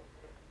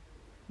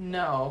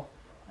 "No,"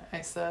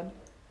 I said.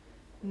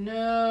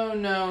 "No,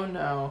 no,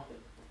 no."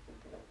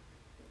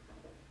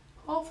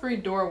 All 3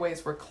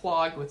 doorways were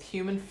clogged with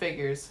human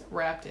figures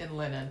wrapped in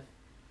linen.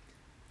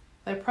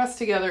 They pressed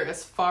together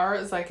as far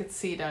as I could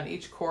see down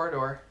each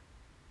corridor.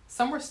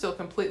 Some were still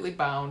completely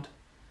bound.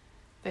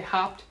 They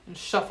hopped and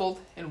shuffled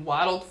and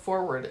waddled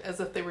forward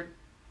as if they were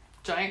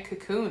giant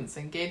cocoons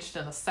engaged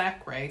in a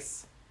sack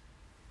race.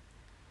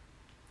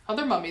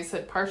 Other mummies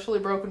had partially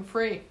broken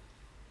free.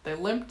 They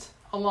limped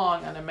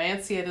along on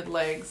emaciated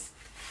legs,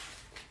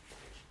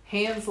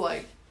 hands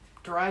like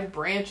dried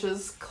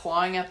branches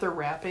clawing at their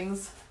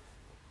wrappings.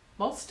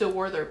 Most still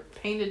wore their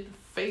painted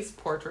face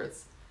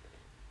portraits,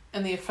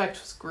 and the effect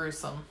was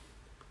gruesome.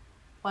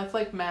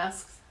 Lifelike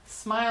masks,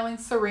 smiling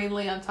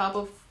serenely on top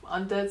of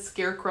undead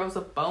scarecrows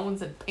of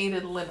bones and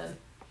painted linen.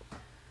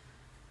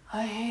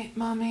 I hate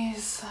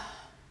mummies,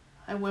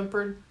 I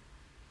whimpered.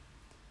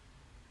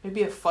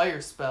 Maybe a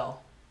fire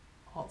spell,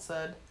 Walt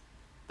said.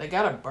 They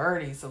gotta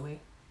burn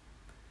easily.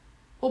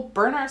 We'll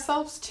burn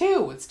ourselves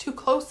too. It's too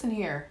close in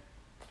here.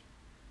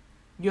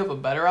 You have a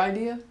better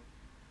idea?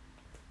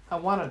 I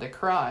wanted to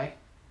cry.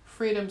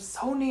 Freedom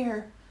so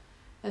near.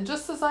 And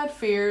just as I'd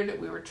feared,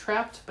 we were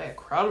trapped by a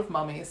crowd of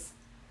mummies.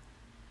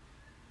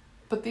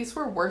 But these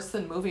were worse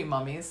than movie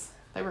mummies.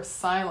 They were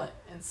silent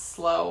and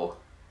slow,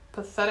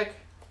 pathetic,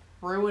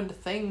 ruined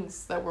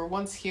things that were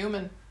once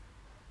human.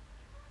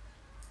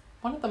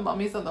 One of the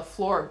mummies on the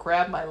floor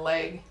grabbed my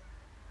leg.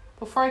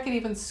 Before I could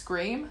even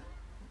scream,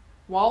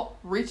 Walt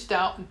reached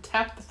out and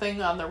tapped the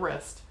thing on the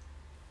wrist.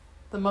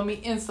 The mummy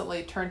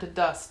instantly turned to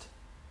dust.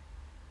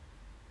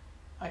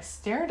 I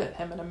stared at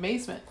him in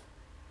amazement.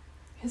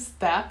 Is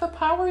that the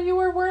power you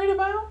were worried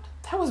about?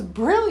 That was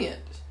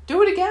brilliant.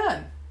 Do it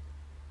again.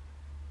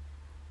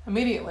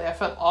 Immediately, I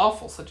felt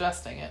awful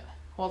suggesting it.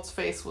 Walt's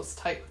face was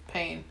tight with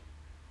pain.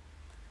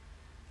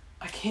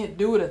 I can't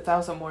do it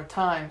 1,000 more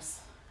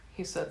times,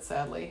 he said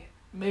sadly.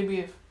 Maybe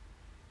if...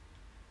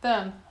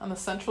 Then, on the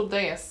central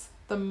dais,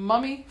 the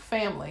mummy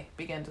family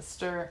began to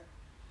stir.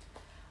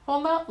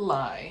 I'll not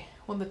lie.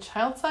 When the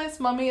child-sized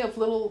mummy of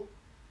little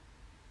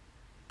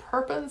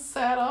Perpin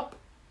sat up,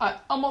 I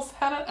almost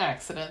had an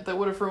accident that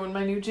would have ruined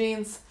my new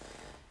jeans.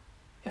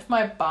 If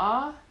my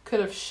ba could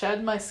have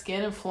shed my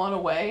skin and flown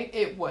away,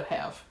 it would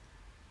have.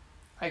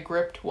 I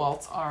gripped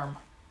Walt's arm.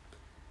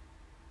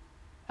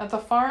 At the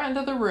far end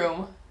of the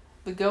room,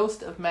 the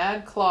ghost of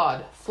Mad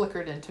Claude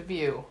flickered into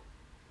view.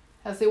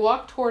 As they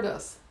walked toward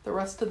us, the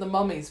rest of the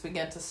mummies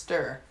began to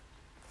stir.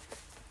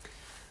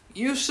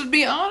 You should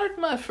be honored,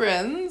 my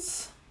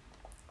friends.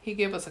 He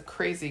gave us a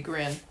crazy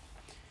grin.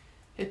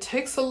 It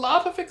takes a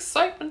lot of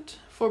excitement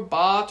for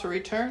Ba to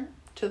return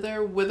to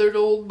their withered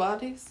old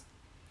bodies.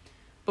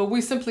 But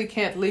we simply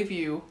can't let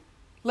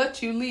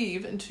you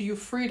leave until you've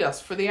freed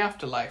us for the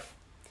afterlife.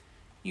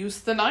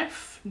 Use the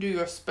knife, do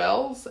your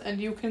spells,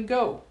 and you can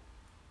go.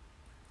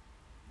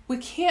 We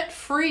can't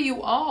free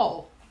you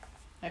all,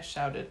 I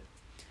shouted.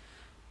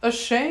 A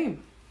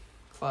shame,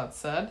 Claude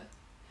said.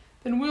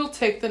 Then we'll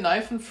take the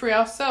knife and free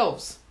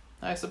ourselves.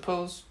 I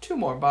suppose 2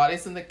 more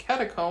bodies in the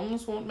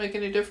catacombs won't make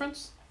any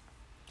difference.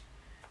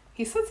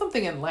 He said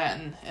something in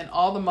Latin, and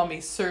all the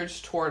mummies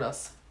surged toward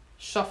us,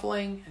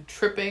 shuffling and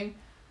tripping,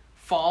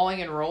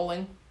 falling and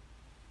rolling.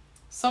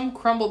 Some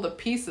crumbled to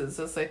pieces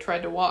as they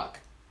tried to walk.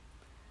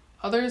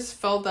 Others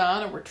fell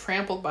down and were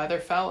trampled by their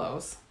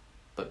fellows,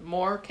 but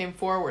more came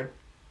forward.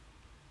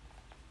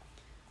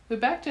 We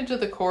backed into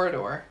the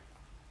corridor.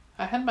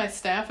 I had my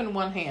staff in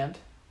one hand.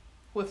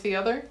 With the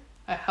other,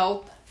 I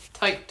held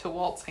tight to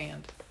Walt's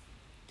hand.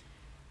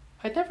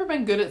 I'd never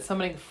been good at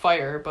summoning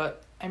fire,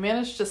 but I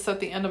managed to set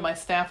the end of my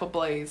staff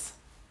ablaze.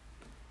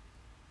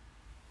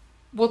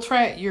 We'll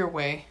try it your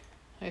way,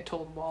 I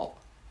told Walt.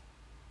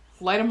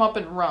 Light 'em up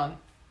and run.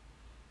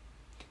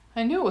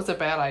 I knew it was a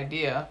bad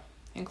idea.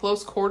 In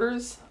close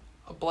quarters,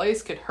 a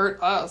blaze could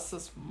hurt us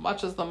as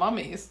much as the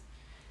mummies.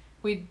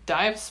 We'd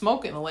die of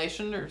smoke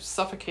inhalation or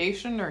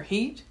suffocation or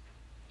heat.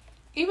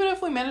 Even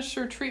if we managed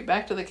to retreat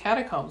back to the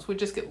catacombs, we'd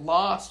just get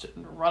lost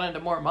and run into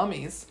more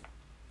mummies.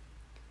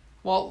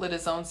 Walt lit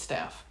his own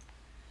staff.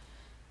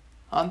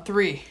 On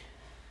 3,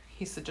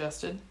 he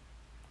suggested.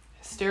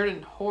 I stared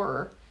in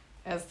horror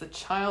as the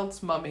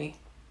child's mummy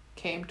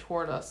came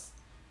toward us.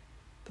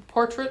 The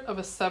portrait of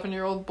a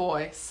 7-year-old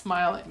boy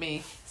smiling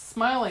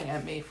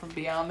at me from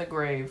beyond the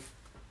grave.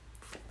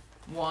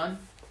 1,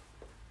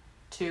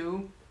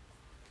 2,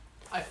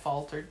 I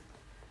faltered.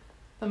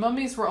 The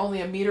mummies were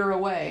only a meter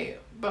away,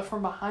 but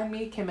from behind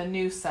me came a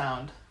new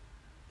sound,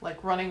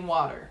 like running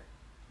water.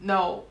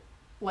 No,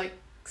 like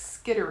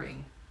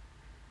skittering.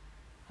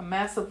 A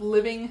mass of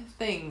living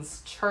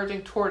things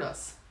charging toward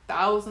us,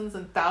 thousands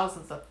and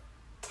thousands of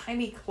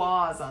tiny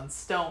claws on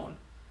stone.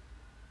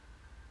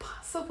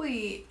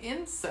 Possibly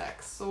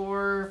insects,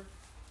 or...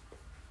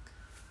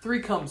 3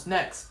 comes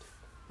next,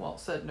 Walt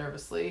said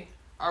nervously.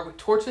 Are we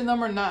torching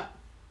them or not?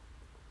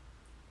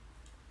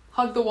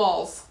 Hug the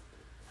walls,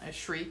 I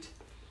shrieked.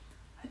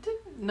 I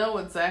didn't know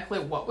exactly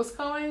what was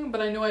coming,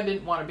 but I knew I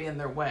didn't want to be in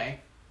their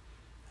way.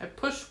 I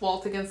pushed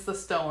Walt against the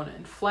stone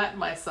and flattened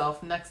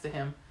myself next to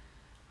him,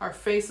 our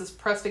faces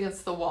pressed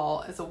against the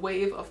wall as a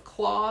wave of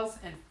claws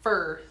and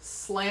fur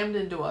slammed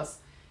into us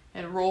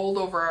and rolled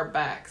over our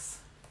backs.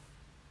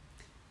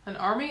 An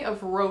army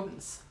of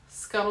rodents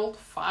scuttled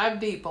 5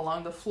 deep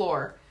along the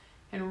floor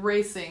and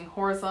racing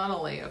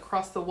horizontally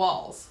across the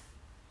walls,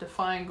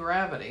 defying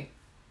gravity.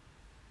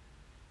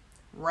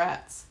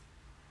 Rats.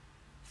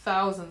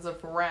 Thousands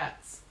of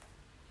rats.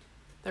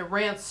 They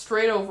ran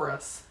straight over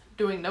us,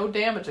 doing no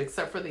damage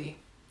except for the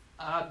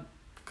odd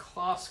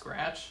claw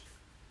scratch.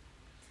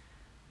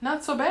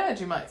 Not so bad,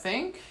 you might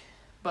think.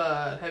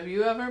 But have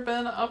you ever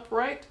been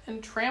upright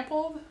and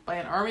trampled by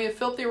an army of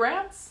filthy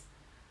rats?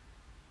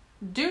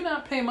 Do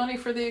not pay money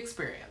for the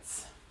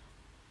experience.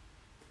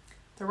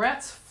 The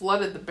rats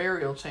flooded the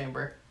burial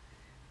chamber.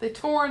 They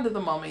tore into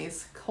the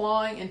mummies,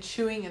 clawing and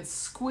chewing and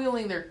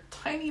squealing their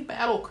tiny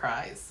battle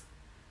cries.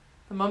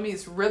 The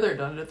mummies writhed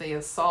under the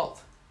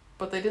assault,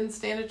 but they didn't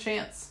stand a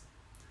chance.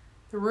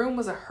 The room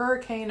was a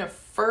hurricane of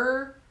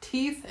fur,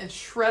 teeth, and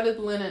shredded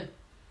linen.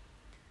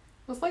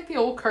 It was like the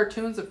old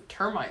cartoons of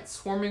termites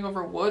swarming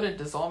over wood and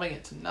dissolving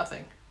it to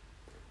nothing.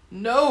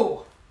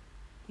 "No!"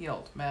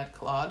 yelled Mad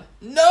Claude.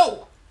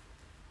 "No!"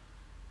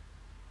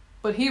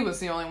 But he was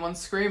the only one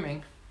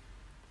screaming.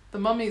 The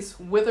mummies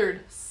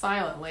withered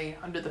silently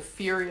under the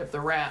fury of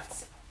the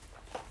rats.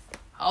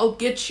 "I'll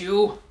get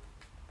you,"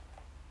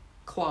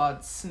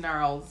 Claude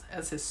snarled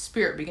as his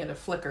spirit began to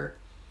flicker.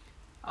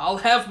 "I'll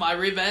have my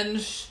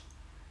revenge."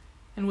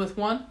 And with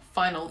one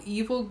final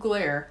evil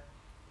glare,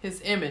 his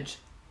image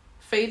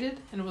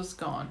faded and was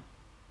gone.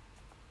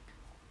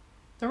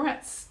 The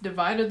rats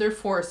divided their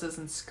forces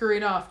and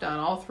scurried off down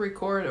all 3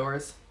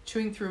 corridors,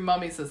 chewing through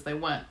mummies as they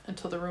went,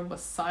 until the room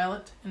was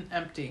silent and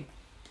empty.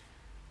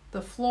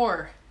 The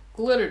floor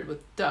glittered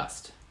with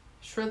dust,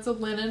 shreds of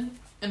linen,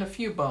 and a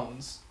few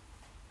bones.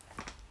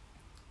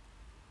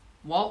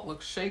 Walt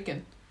looked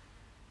shaken.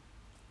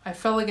 I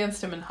fell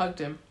against him and hugged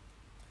him.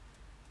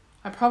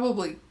 I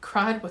probably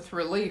cried with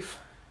relief.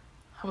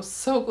 I was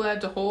so glad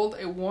to hold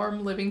a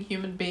warm, living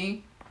human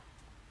being.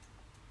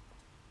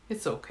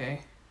 "It's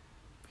okay."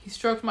 He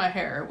stroked my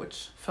hair,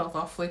 which felt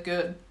awfully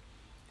good.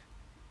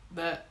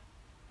 That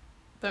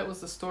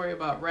was the story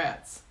about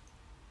rats.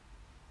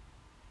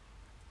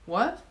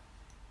 "What?"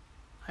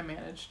 I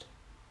managed.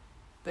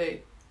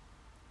 They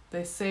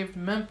saved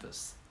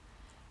Memphis.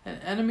 An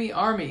enemy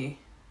army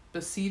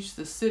besieged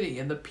the city,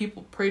 and the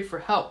people prayed for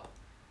help.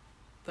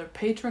 Their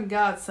patron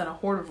god sent a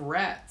horde of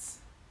rats.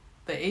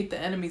 They ate the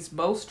enemy's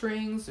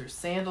bowstrings, their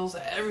sandals,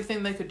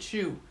 everything they could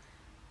chew.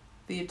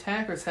 The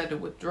attackers had to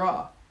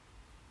withdraw.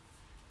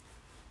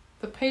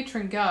 "The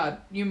patron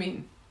god, you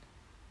mean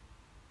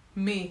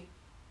me."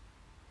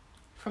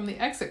 From the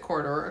exit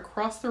corridor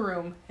across the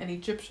room, an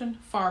Egyptian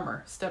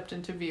farmer stepped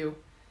into view.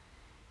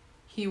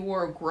 He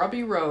wore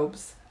grubby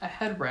robes, a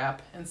head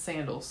wrap, and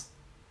sandals.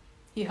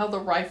 He held a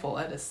rifle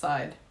at his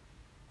side.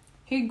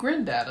 He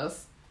grinned at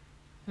us,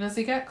 and as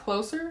he got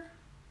closer,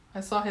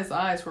 I saw his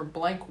eyes were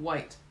blank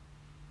white.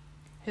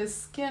 His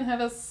skin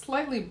had a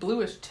slightly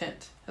bluish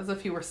tint, as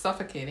if he were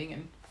suffocating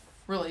and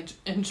really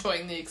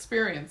enjoying the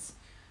experience.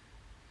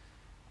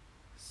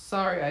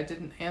 "Sorry I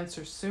didn't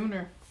answer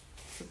sooner,"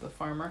 said the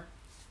farmer.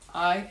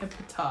 "I am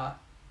Ptah.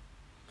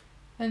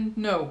 And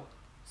no,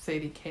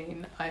 Sadie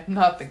Kane, I am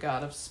not the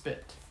god of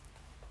spit."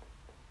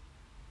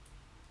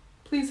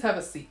 "Please have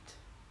a seat,"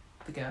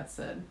 the god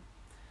said.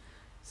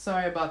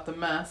 "Sorry about the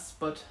mess,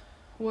 but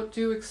what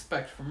do you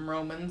expect from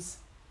Romans?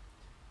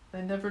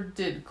 They never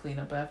did clean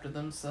up after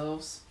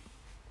themselves."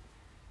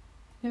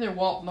 Neither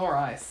Walt nor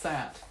I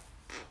sat.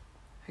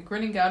 A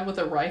grinning god with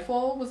a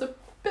rifle was a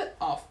bit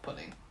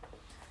off-putting.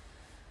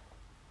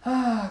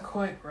 "Ah,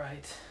 quite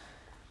right."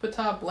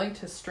 Ptah blinked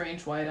his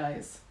strange white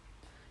eyes.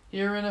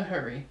 "You're in a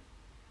hurry."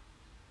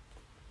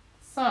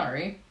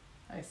 "Sorry,"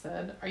 I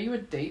said. "Are you a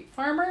date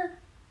farmer?"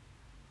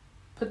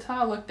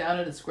 Ptah looked down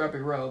at his grubby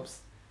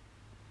robes.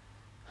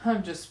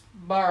 "I'm just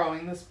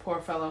borrowing this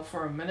poor fellow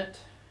for a minute.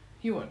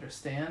 You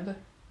understand.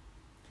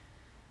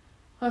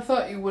 I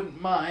thought you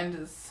wouldn't mind,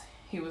 as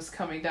he was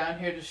coming down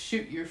here to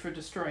shoot you for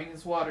destroying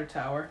his water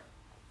tower."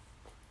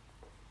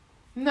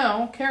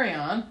 "No, carry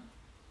on,"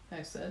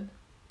 I said.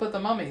 "But the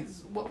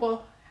mummies, what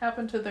will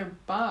happen to their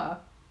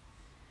ba?"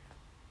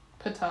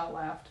 Ptah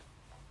laughed.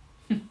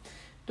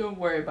 "Don't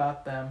worry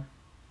about them.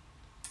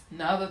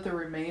 Now that their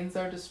remains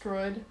are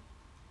destroyed,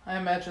 I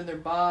imagine their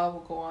ba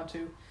will go on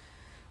to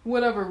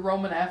whatever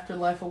Roman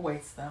afterlife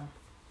awaits them,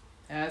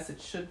 as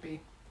it should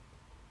be."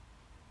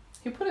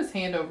 He put his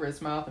hand over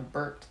his mouth and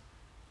burped.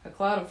 A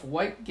cloud of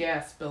white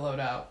gas billowed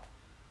out,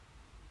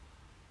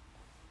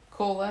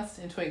 coalesced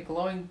into a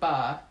glowing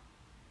ba,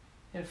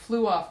 and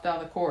flew off down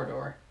the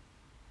corridor.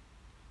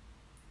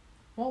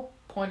 Walt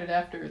pointed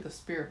after the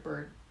spirit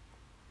bird.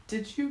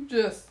 "Did you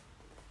just—"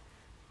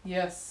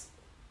 "Yes,"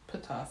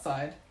 Ptah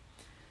sighed.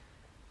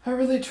 "I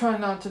really try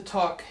not to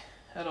talk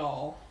at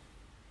all.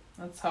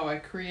 That's how I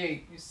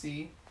create, you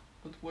see,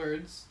 with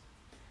words.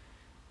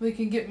 They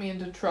can get me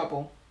into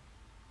trouble.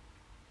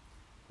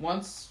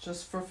 Once,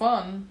 just for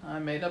fun, I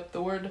made up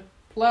the word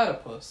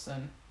platypus,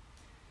 and..."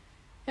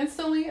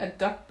 Instantly, a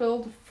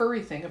duck-billed,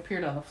 furry thing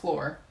appeared on the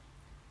floor,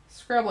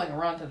 scrabbling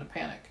around in a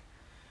panic.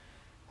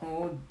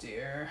 "Oh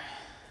dear,"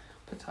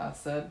 Ptah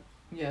said.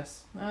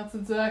 "Yes, that's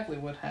exactly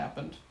what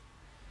happened.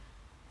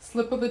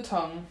 Slip of the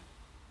tongue.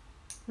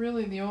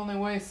 Really the only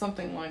way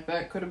something like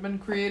that could have been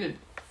created."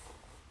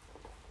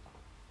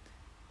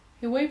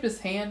 He waved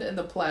his hand and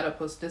the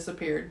platypus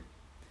disappeared.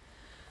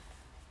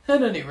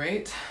 "At any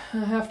rate,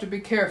 I have to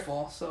be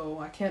careful, so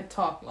I can't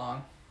talk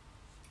long.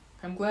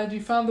 I'm glad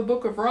you found the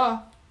Book of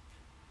Ra.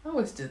 I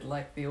always did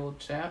like the old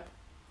chap.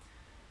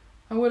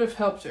 I would have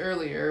helped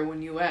earlier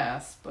when you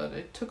asked, but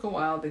it took a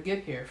while to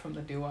get here from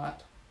the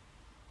Duat.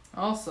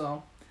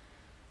 Also,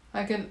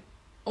 I can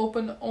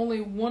open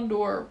only one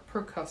door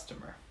per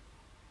customer.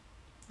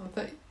 I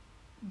thought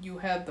you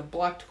had the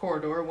blocked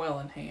corridor well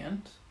in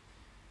hand,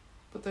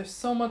 but there's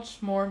so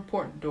much more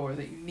important door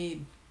that you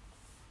need.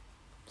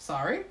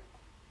 Sorry?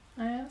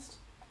 I asked.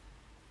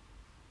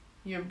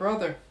 Your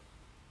brother,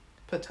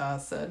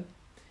 Pataz said.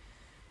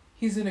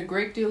 He's in a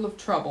great deal of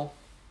trouble.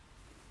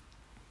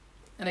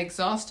 And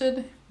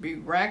exhausted,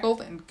 bedraggled,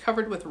 and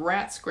covered with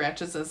rat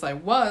scratches as I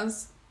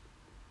was,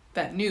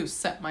 that news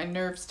set my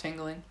nerves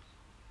tingling.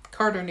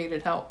 Carter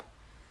needed help.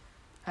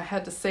 I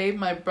had to save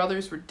my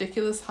brother's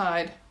ridiculous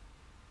hide.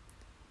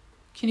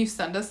 Can you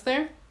send us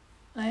there?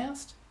 I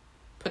asked.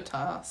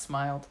 Pataz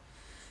smiled.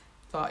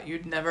 Thought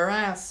you'd never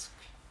ask.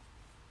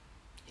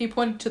 He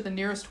pointed to the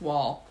nearest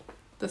wall.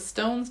 The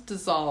stones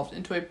dissolved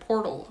into a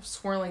portal of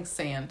swirling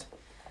sand.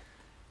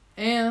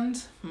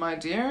 And, my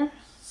dear,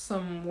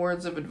 some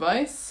words of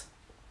advice?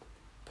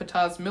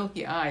 Pataz's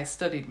milky eye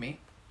studied me.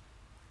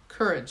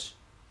 Courage,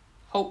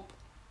 hope,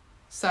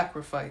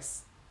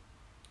 sacrifice.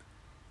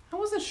 I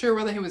wasn't sure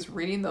whether he was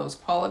reading those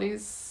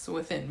qualities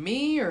within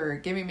me or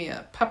giving me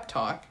a pep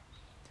talk,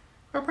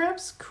 or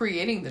perhaps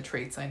creating the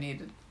traits I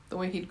needed, the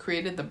way he'd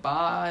created the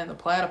ba and the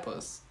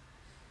platypus.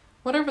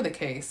 Whatever the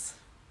case,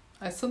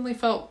 I suddenly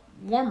felt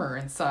warmer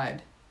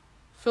inside,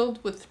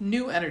 filled with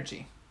new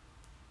energy.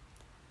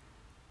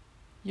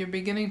 You're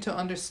beginning to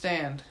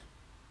understand,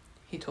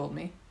 he told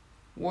me.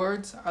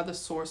 Words are the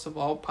source of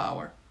all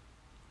power,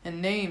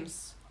 and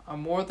names are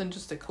more than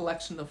just a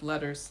collection of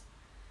letters.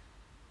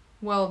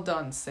 Well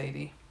done,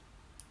 Sadie.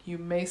 You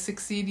may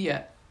succeed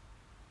yet.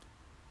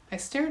 I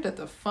stared at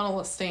the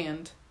funnel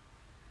stand.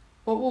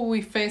 What will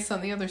we face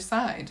on the other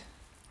side?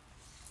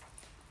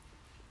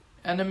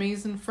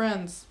 Enemies and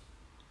friends,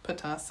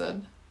 Pataz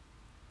said.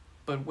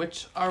 But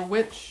which are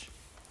which?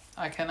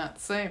 I cannot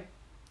say.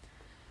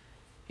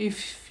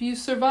 If you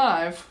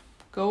survive,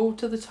 go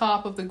to the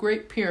top of the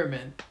Great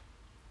Pyramid.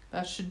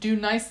 That should do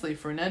nicely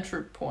for an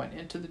entry point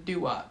into the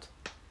Duat.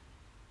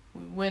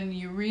 When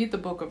you read the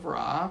Book of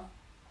Ra...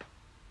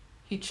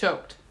 He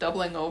choked,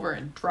 doubling over,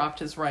 and dropped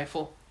his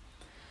rifle.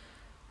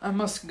 I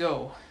must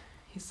go,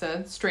 he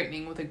said,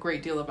 straightening with a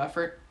great deal of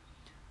effort.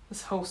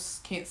 This house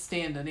can't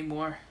stand any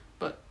more.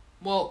 But,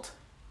 Walt,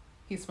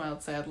 he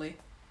smiled sadly,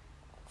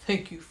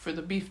 thank you for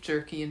the beef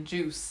jerky and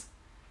juice.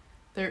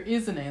 There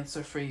is an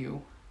answer for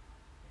you.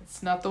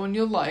 It's not the one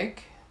you'll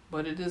like,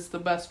 but it is the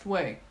best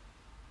way.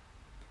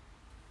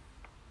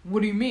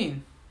 What do you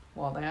mean?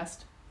 Walt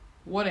asked.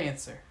 What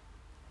answer?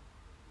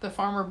 The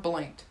farmer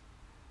blinked.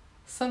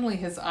 Suddenly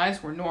his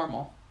eyes were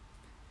normal.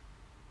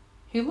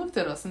 He looked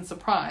at us in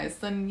surprise,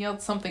 then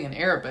yelled something in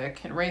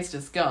Arabic and raised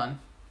his gun.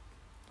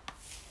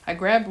 I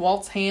grabbed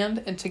Walt's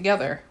hand, and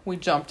together we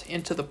jumped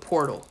into the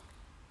portal.